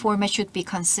data format should be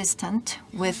consistent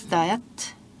with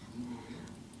that.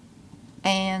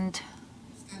 And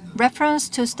reference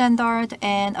to standard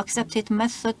and accepted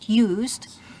method used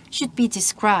should be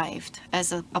described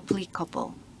as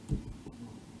applicable.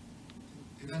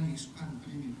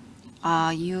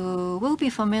 You will be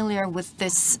familiar with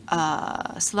this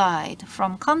slide.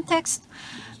 From context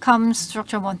comes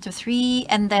structure 1 to 3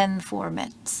 and then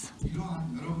formats.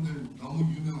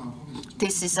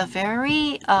 This is a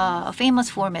very famous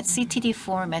format, CTD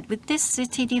format. With this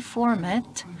CTD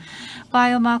format,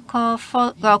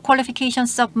 biomarker qualification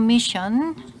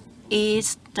submission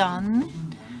is done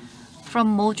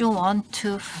from module 1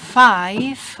 to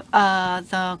 5.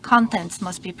 The contents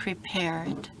must be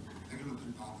prepared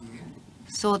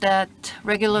so that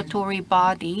regulatory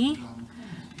body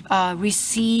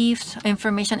receives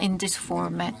information in this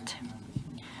format.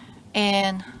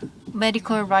 And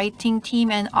medical writing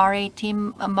team and RA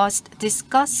team must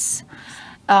discuss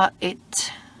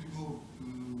it.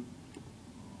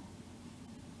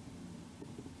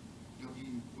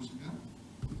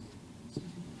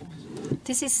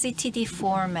 This is CTD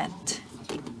format.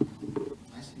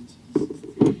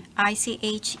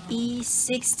 ICH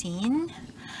E16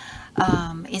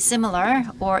 is similar,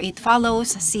 or it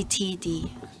follows CTD.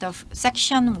 The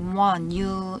section 1,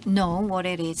 you know what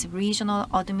it is, regional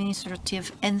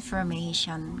administrative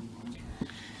information.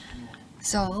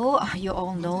 So you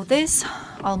all know this.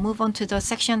 I'll move on to the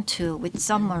section 2 with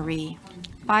summary.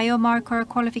 Biomarker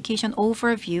qualification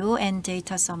overview and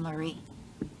data summary.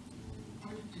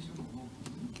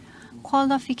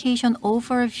 Qualification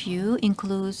overview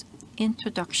includes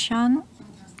introduction,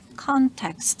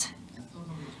 context,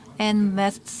 and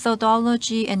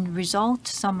methodology and result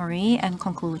summary and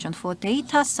conclusion. For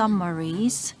data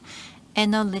summaries,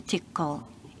 analytical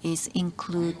is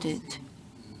included.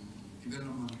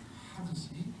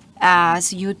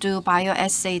 As you do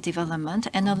bioassay development,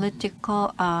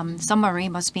 analytical summary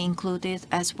must be included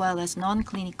as well as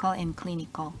non-clinical and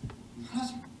clinical.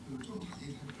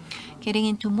 Getting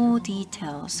into more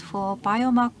details, for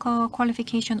biomarker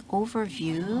qualification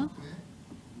overview,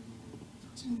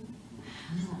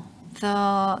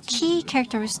 the key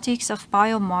characteristics of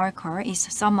biomarker is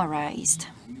summarized,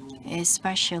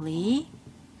 especially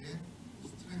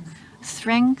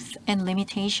strength and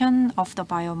limitation of the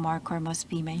biomarker must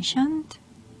be mentioned,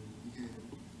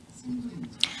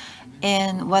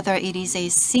 and whether it is a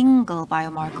single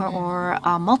biomarker or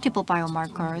multiple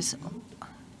biomarkers,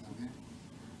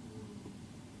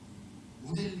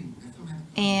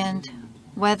 and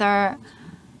whether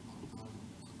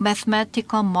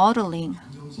mathematical modeling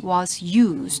was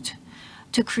used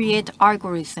to create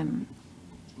algorithm.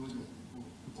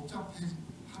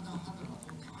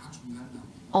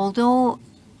 Although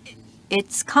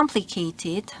it's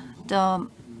complicated, the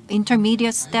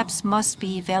intermediate steps must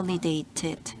be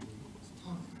validated.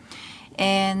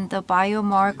 And the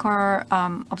biomarker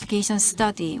application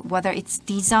study, whether it's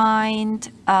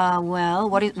designed well,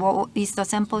 what is the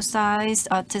sample size,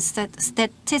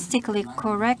 statistically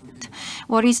correct,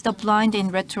 what is the blind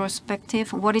and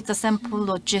retrospective, what is the sample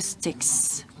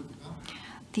logistics.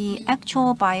 The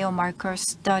actual biomarker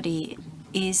study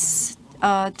is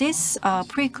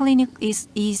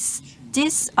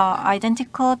this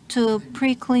identical to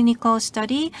preclinical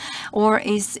study, or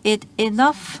is it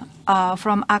enough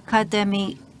from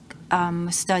academic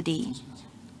study?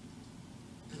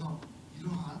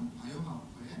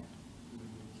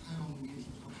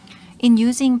 In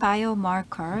using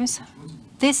biomarkers,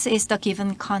 this is the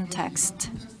given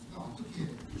context.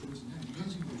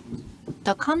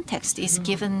 The context is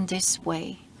given this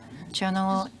way: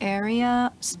 general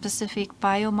area, specific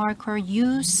biomarker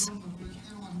use,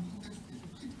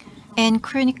 and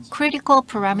critical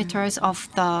parameters of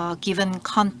the given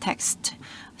context,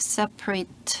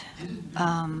 separate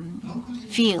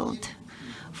field.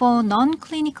 For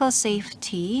non-clinical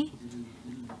safety,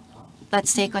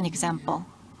 let's take an example.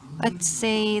 Let's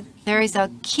say there is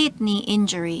a kidney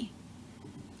injury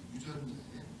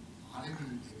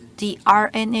the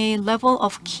RNA level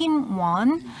of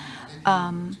KIM1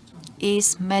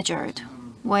 is measured.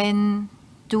 When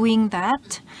doing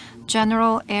that,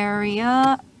 general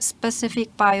area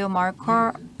specific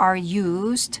biomarker are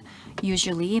used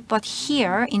usually, but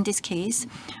here in this case,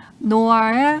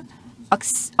 NOAA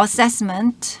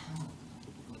assessment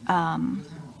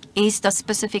is the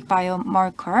specific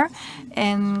biomarker,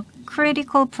 and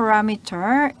critical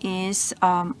parameter is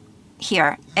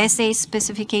here, assay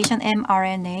specification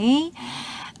mRNA,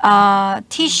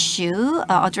 tissue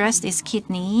addressed is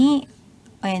kidney,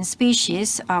 and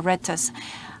species rhetus.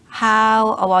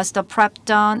 How was the prep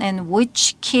done and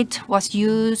which kit was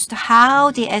used,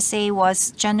 how the assay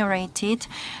was generated,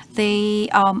 they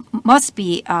must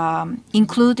be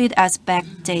included as back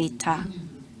data.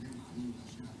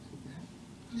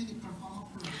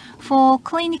 For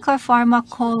clinical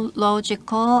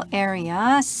pharmacological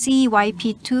area,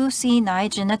 CYP2, C9,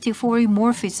 genetic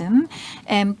polymorphism,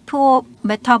 and poor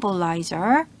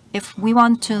metabolizer, if we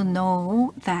want to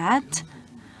know that,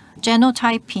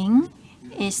 genotyping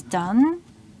is done,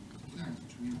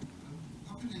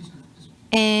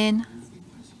 and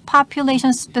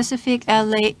population-specific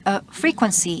LA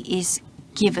frequency is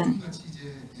given.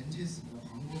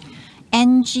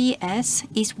 NGS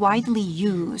is widely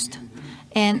used,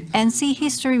 and NC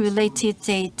history-related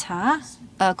data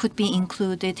could be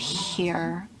included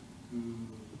here.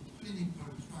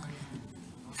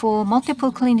 For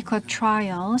multiple clinical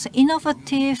trials,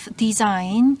 innovative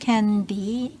design can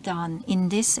be done in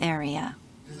this area.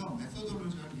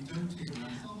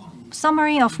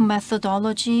 Summary of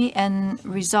methodology and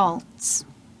results.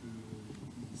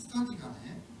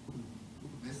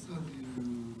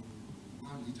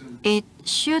 It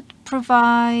should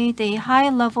provide a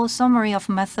high-level summary of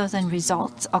methods and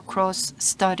results across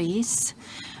studies,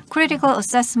 critical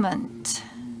assessment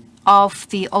of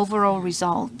the overall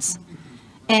results,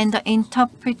 and the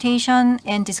interpretation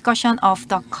and discussion of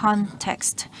the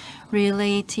context.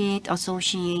 Related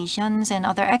associations and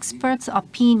other experts'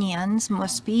 opinions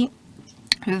must be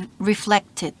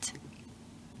reflected.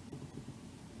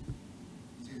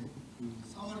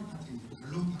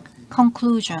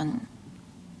 Conclusion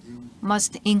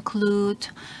must include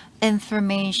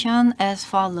information as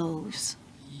follows.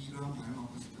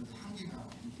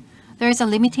 There is a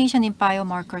limitation in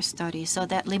biomarker studies, so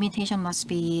that limitation must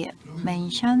be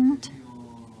mentioned.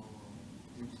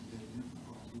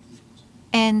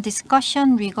 And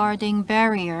discussion regarding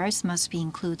barriers must be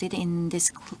included in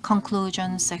this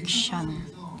conclusion section.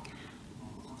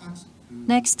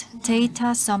 Next,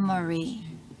 data summary.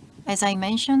 As I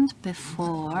mentioned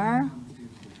before,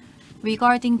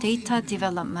 regarding data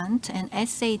development and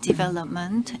assay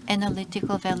development,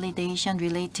 analytical validation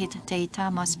related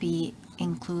data must be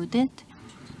included.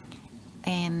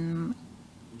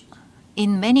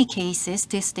 In many cases,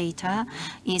 this data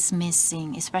is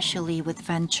missing, especially with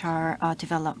venture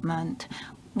development.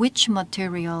 Which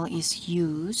material is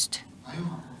used?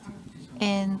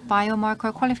 And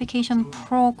biomarker qualification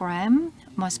program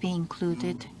must be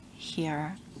included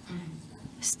here.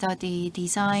 Study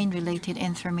design related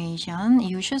information.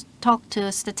 You should talk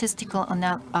to statistical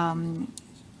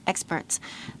experts.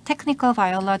 Technical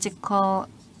biological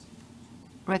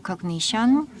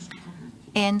recognition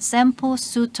and sample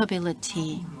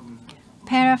suitability.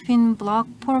 Paraffin block,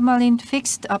 formalin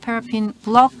fixed paraffin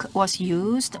block was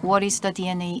used. What is the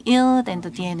DNA yield and the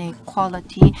DNA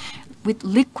quality? With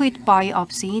liquid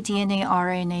biopsy, DNA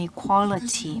RNA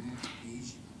quality.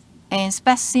 And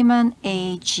specimen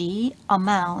AG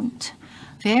amount.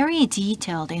 Very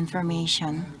detailed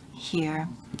information here.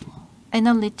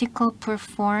 Analytical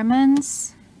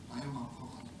performance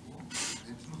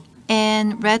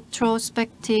and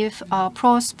retrospective,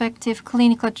 prospective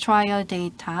clinical trial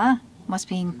data must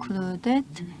be included.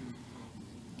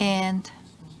 And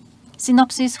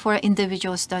synopsis for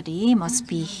individual study must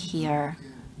be here.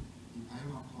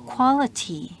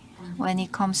 Quality when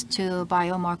it comes to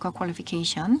biomarker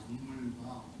qualification.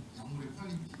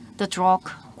 The drug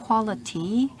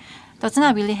quality does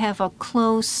not really have a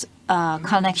close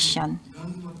connection.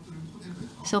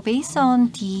 So based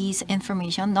on these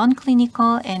information,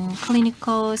 non-clinical and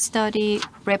clinical study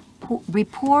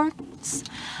reports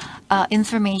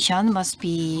information must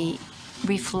be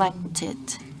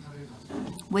reflected.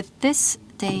 With this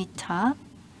data,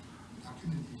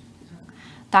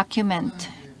 document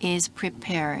is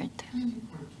prepared.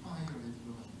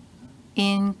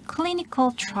 In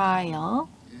clinical trial,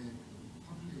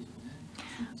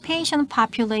 patient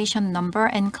population number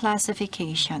and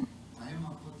classification.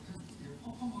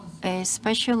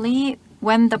 Especially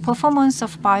when the performance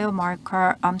of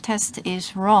biomarker test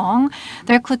is wrong,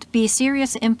 there could be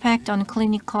serious impact on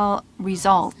clinical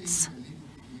results.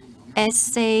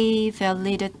 Assay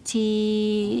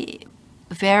validity,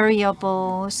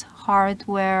 variables,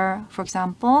 hardware, for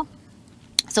example.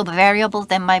 So variables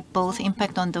that might both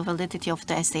impact on the validity of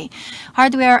the assay.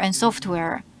 Hardware and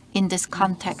software in this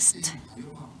context.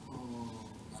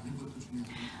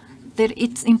 That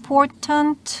it's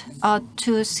important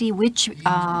to see which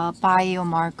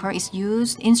biomarker is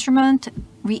used, instrument,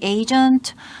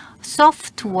 reagent,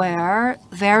 software,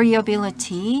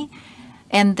 variability,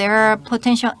 and their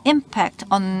potential impact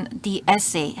on the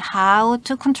assay. How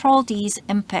to control these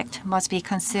impact must be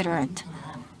considered.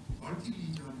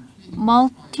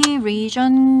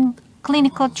 Multi-region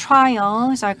clinical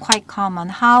trials are quite common.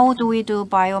 How do we do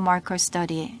biomarker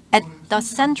study? At the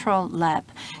central lab,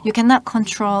 you cannot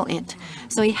control it.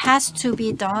 So it has to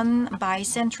be done by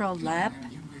central lab.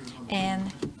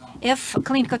 And if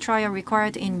clinical trial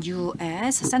required in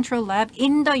US, central lab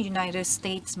in the United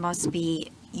States must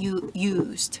be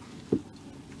used.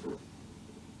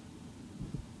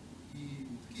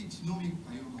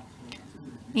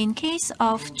 In case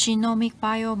of genomic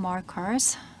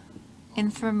biomarkers,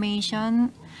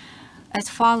 information as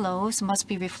follows must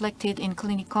be reflected in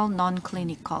clinical,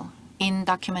 non-clinical, in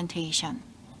documentation.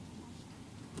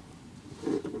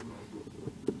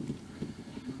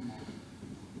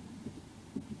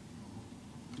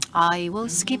 I will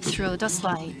skip through the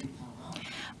slide.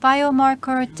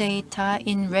 Biomarker data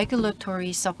in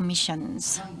regulatory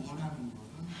submissions.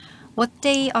 What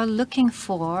they are looking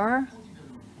for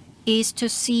is to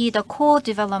see the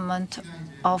co-development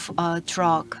of a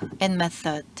drug and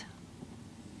method.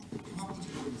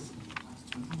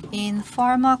 In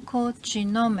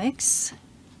pharmacogenomics,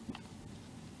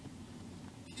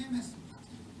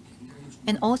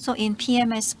 and also in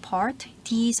PMS part,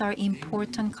 these are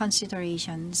important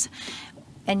considerations.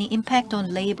 Any impact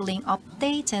on labeling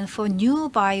updates, and for new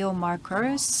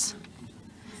biomarkers,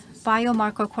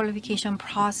 biomarker qualification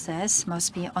process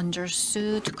must be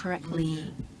understood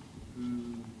correctly.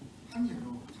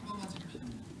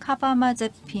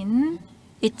 Carbamazepine,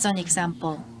 it's an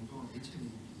example.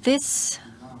 This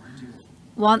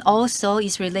one also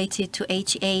is related to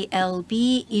HALB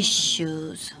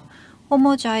issues.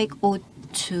 Homozygote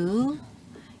O2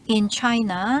 in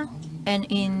China and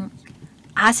in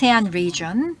ASEAN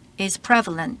region is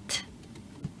prevalent.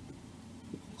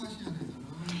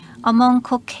 Among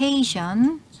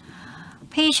Caucasian,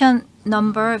 patient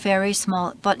number very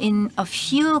small, but in a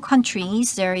few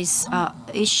countries there is an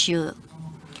issue.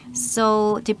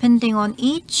 So depending on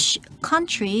each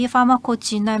country,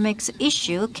 pharmacogenomics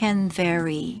issue can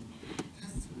vary.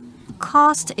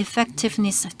 Cost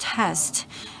effectiveness test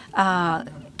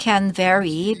can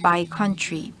vary by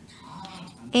country.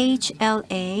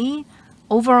 HLA,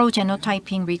 overall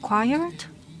genotyping required,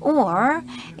 or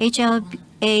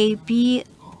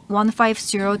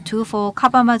HLA-B1502 for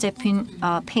carbamazepine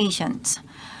patients.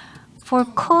 For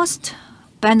cost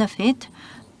benefit,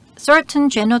 certain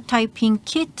genotyping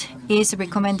kit is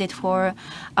recommended for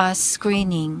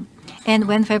screening. And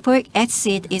when valproic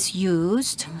acid is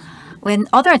used, when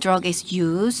other drug is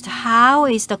used, how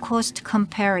is the cost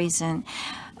comparison?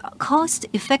 Cost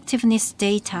effectiveness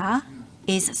data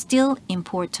is still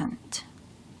important.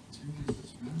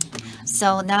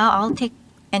 So now I'll take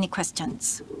any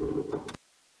questions.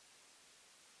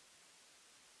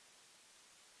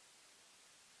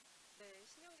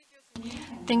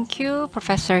 Thank you,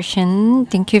 Professor Shin.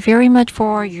 Thank you very much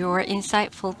for your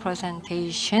insightful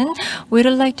presentation. We'd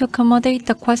like to accommodate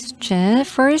the question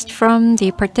first from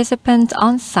the participants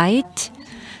on site.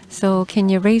 So can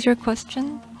you raise your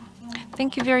question?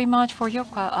 Thank you very much for your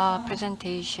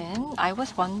presentation. I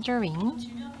was wondering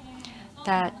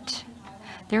that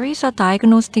there is a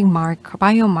diagnostic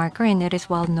biomarker, and it is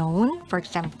well known. For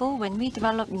example, when we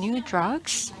develop new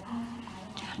drugs,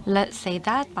 let's say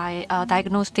that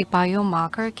diagnostic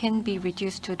biomarker can be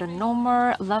reduced to the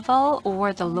normal level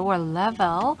or the lower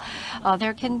level.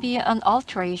 There can be an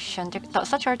alteration.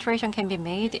 Such alteration can be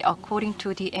made according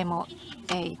to the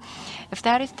MOA. If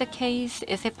that is the case,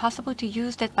 is it possible to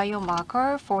use that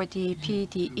biomarker for the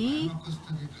PDE?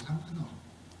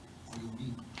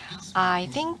 I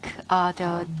think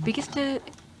the biggest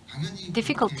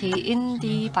difficulty in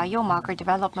the biomarker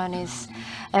development is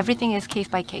everything is case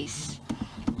by case.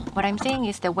 What I'm saying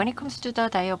is that when it comes to the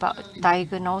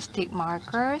diagnostic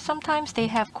marker, sometimes they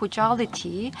have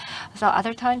causality, so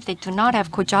other times they do not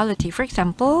have causality. For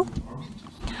example,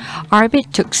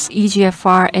 Arbitux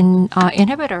EGFR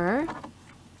inhibitor,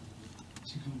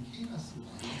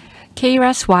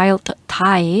 KRAS wild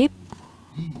type,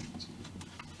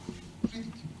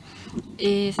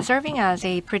 is serving as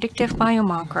a predictive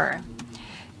biomarker.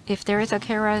 If there is a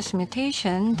KRAS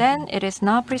mutation, then it is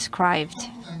not prescribed.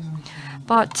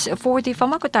 But for the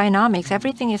pharmacodynamics,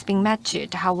 everything is being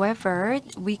matched. However,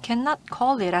 we cannot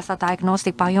call it as a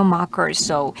diagnostic biomarker.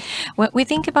 So when we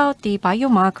think about the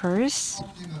biomarkers,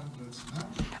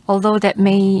 although that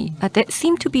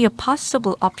seem to be a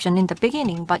possible option in the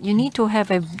beginning, but you need to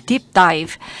have a deep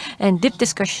dive and deep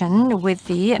discussion with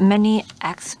the many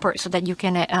experts so that you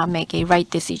can make a right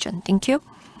decision. Thank you.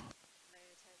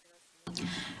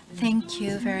 Thank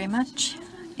you very much.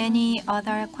 Any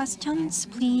other questions?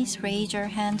 Please raise your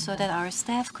hand so that our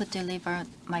staff could deliver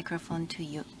microphone to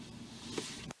you.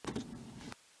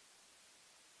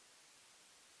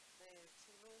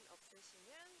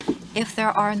 If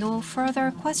there are no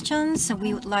further questions,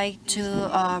 we would like to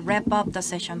wrap up the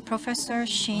session. Professor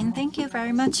Shin, thank you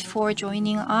very much for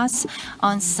joining us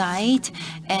on site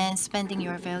and spending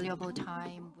your valuable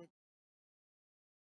time.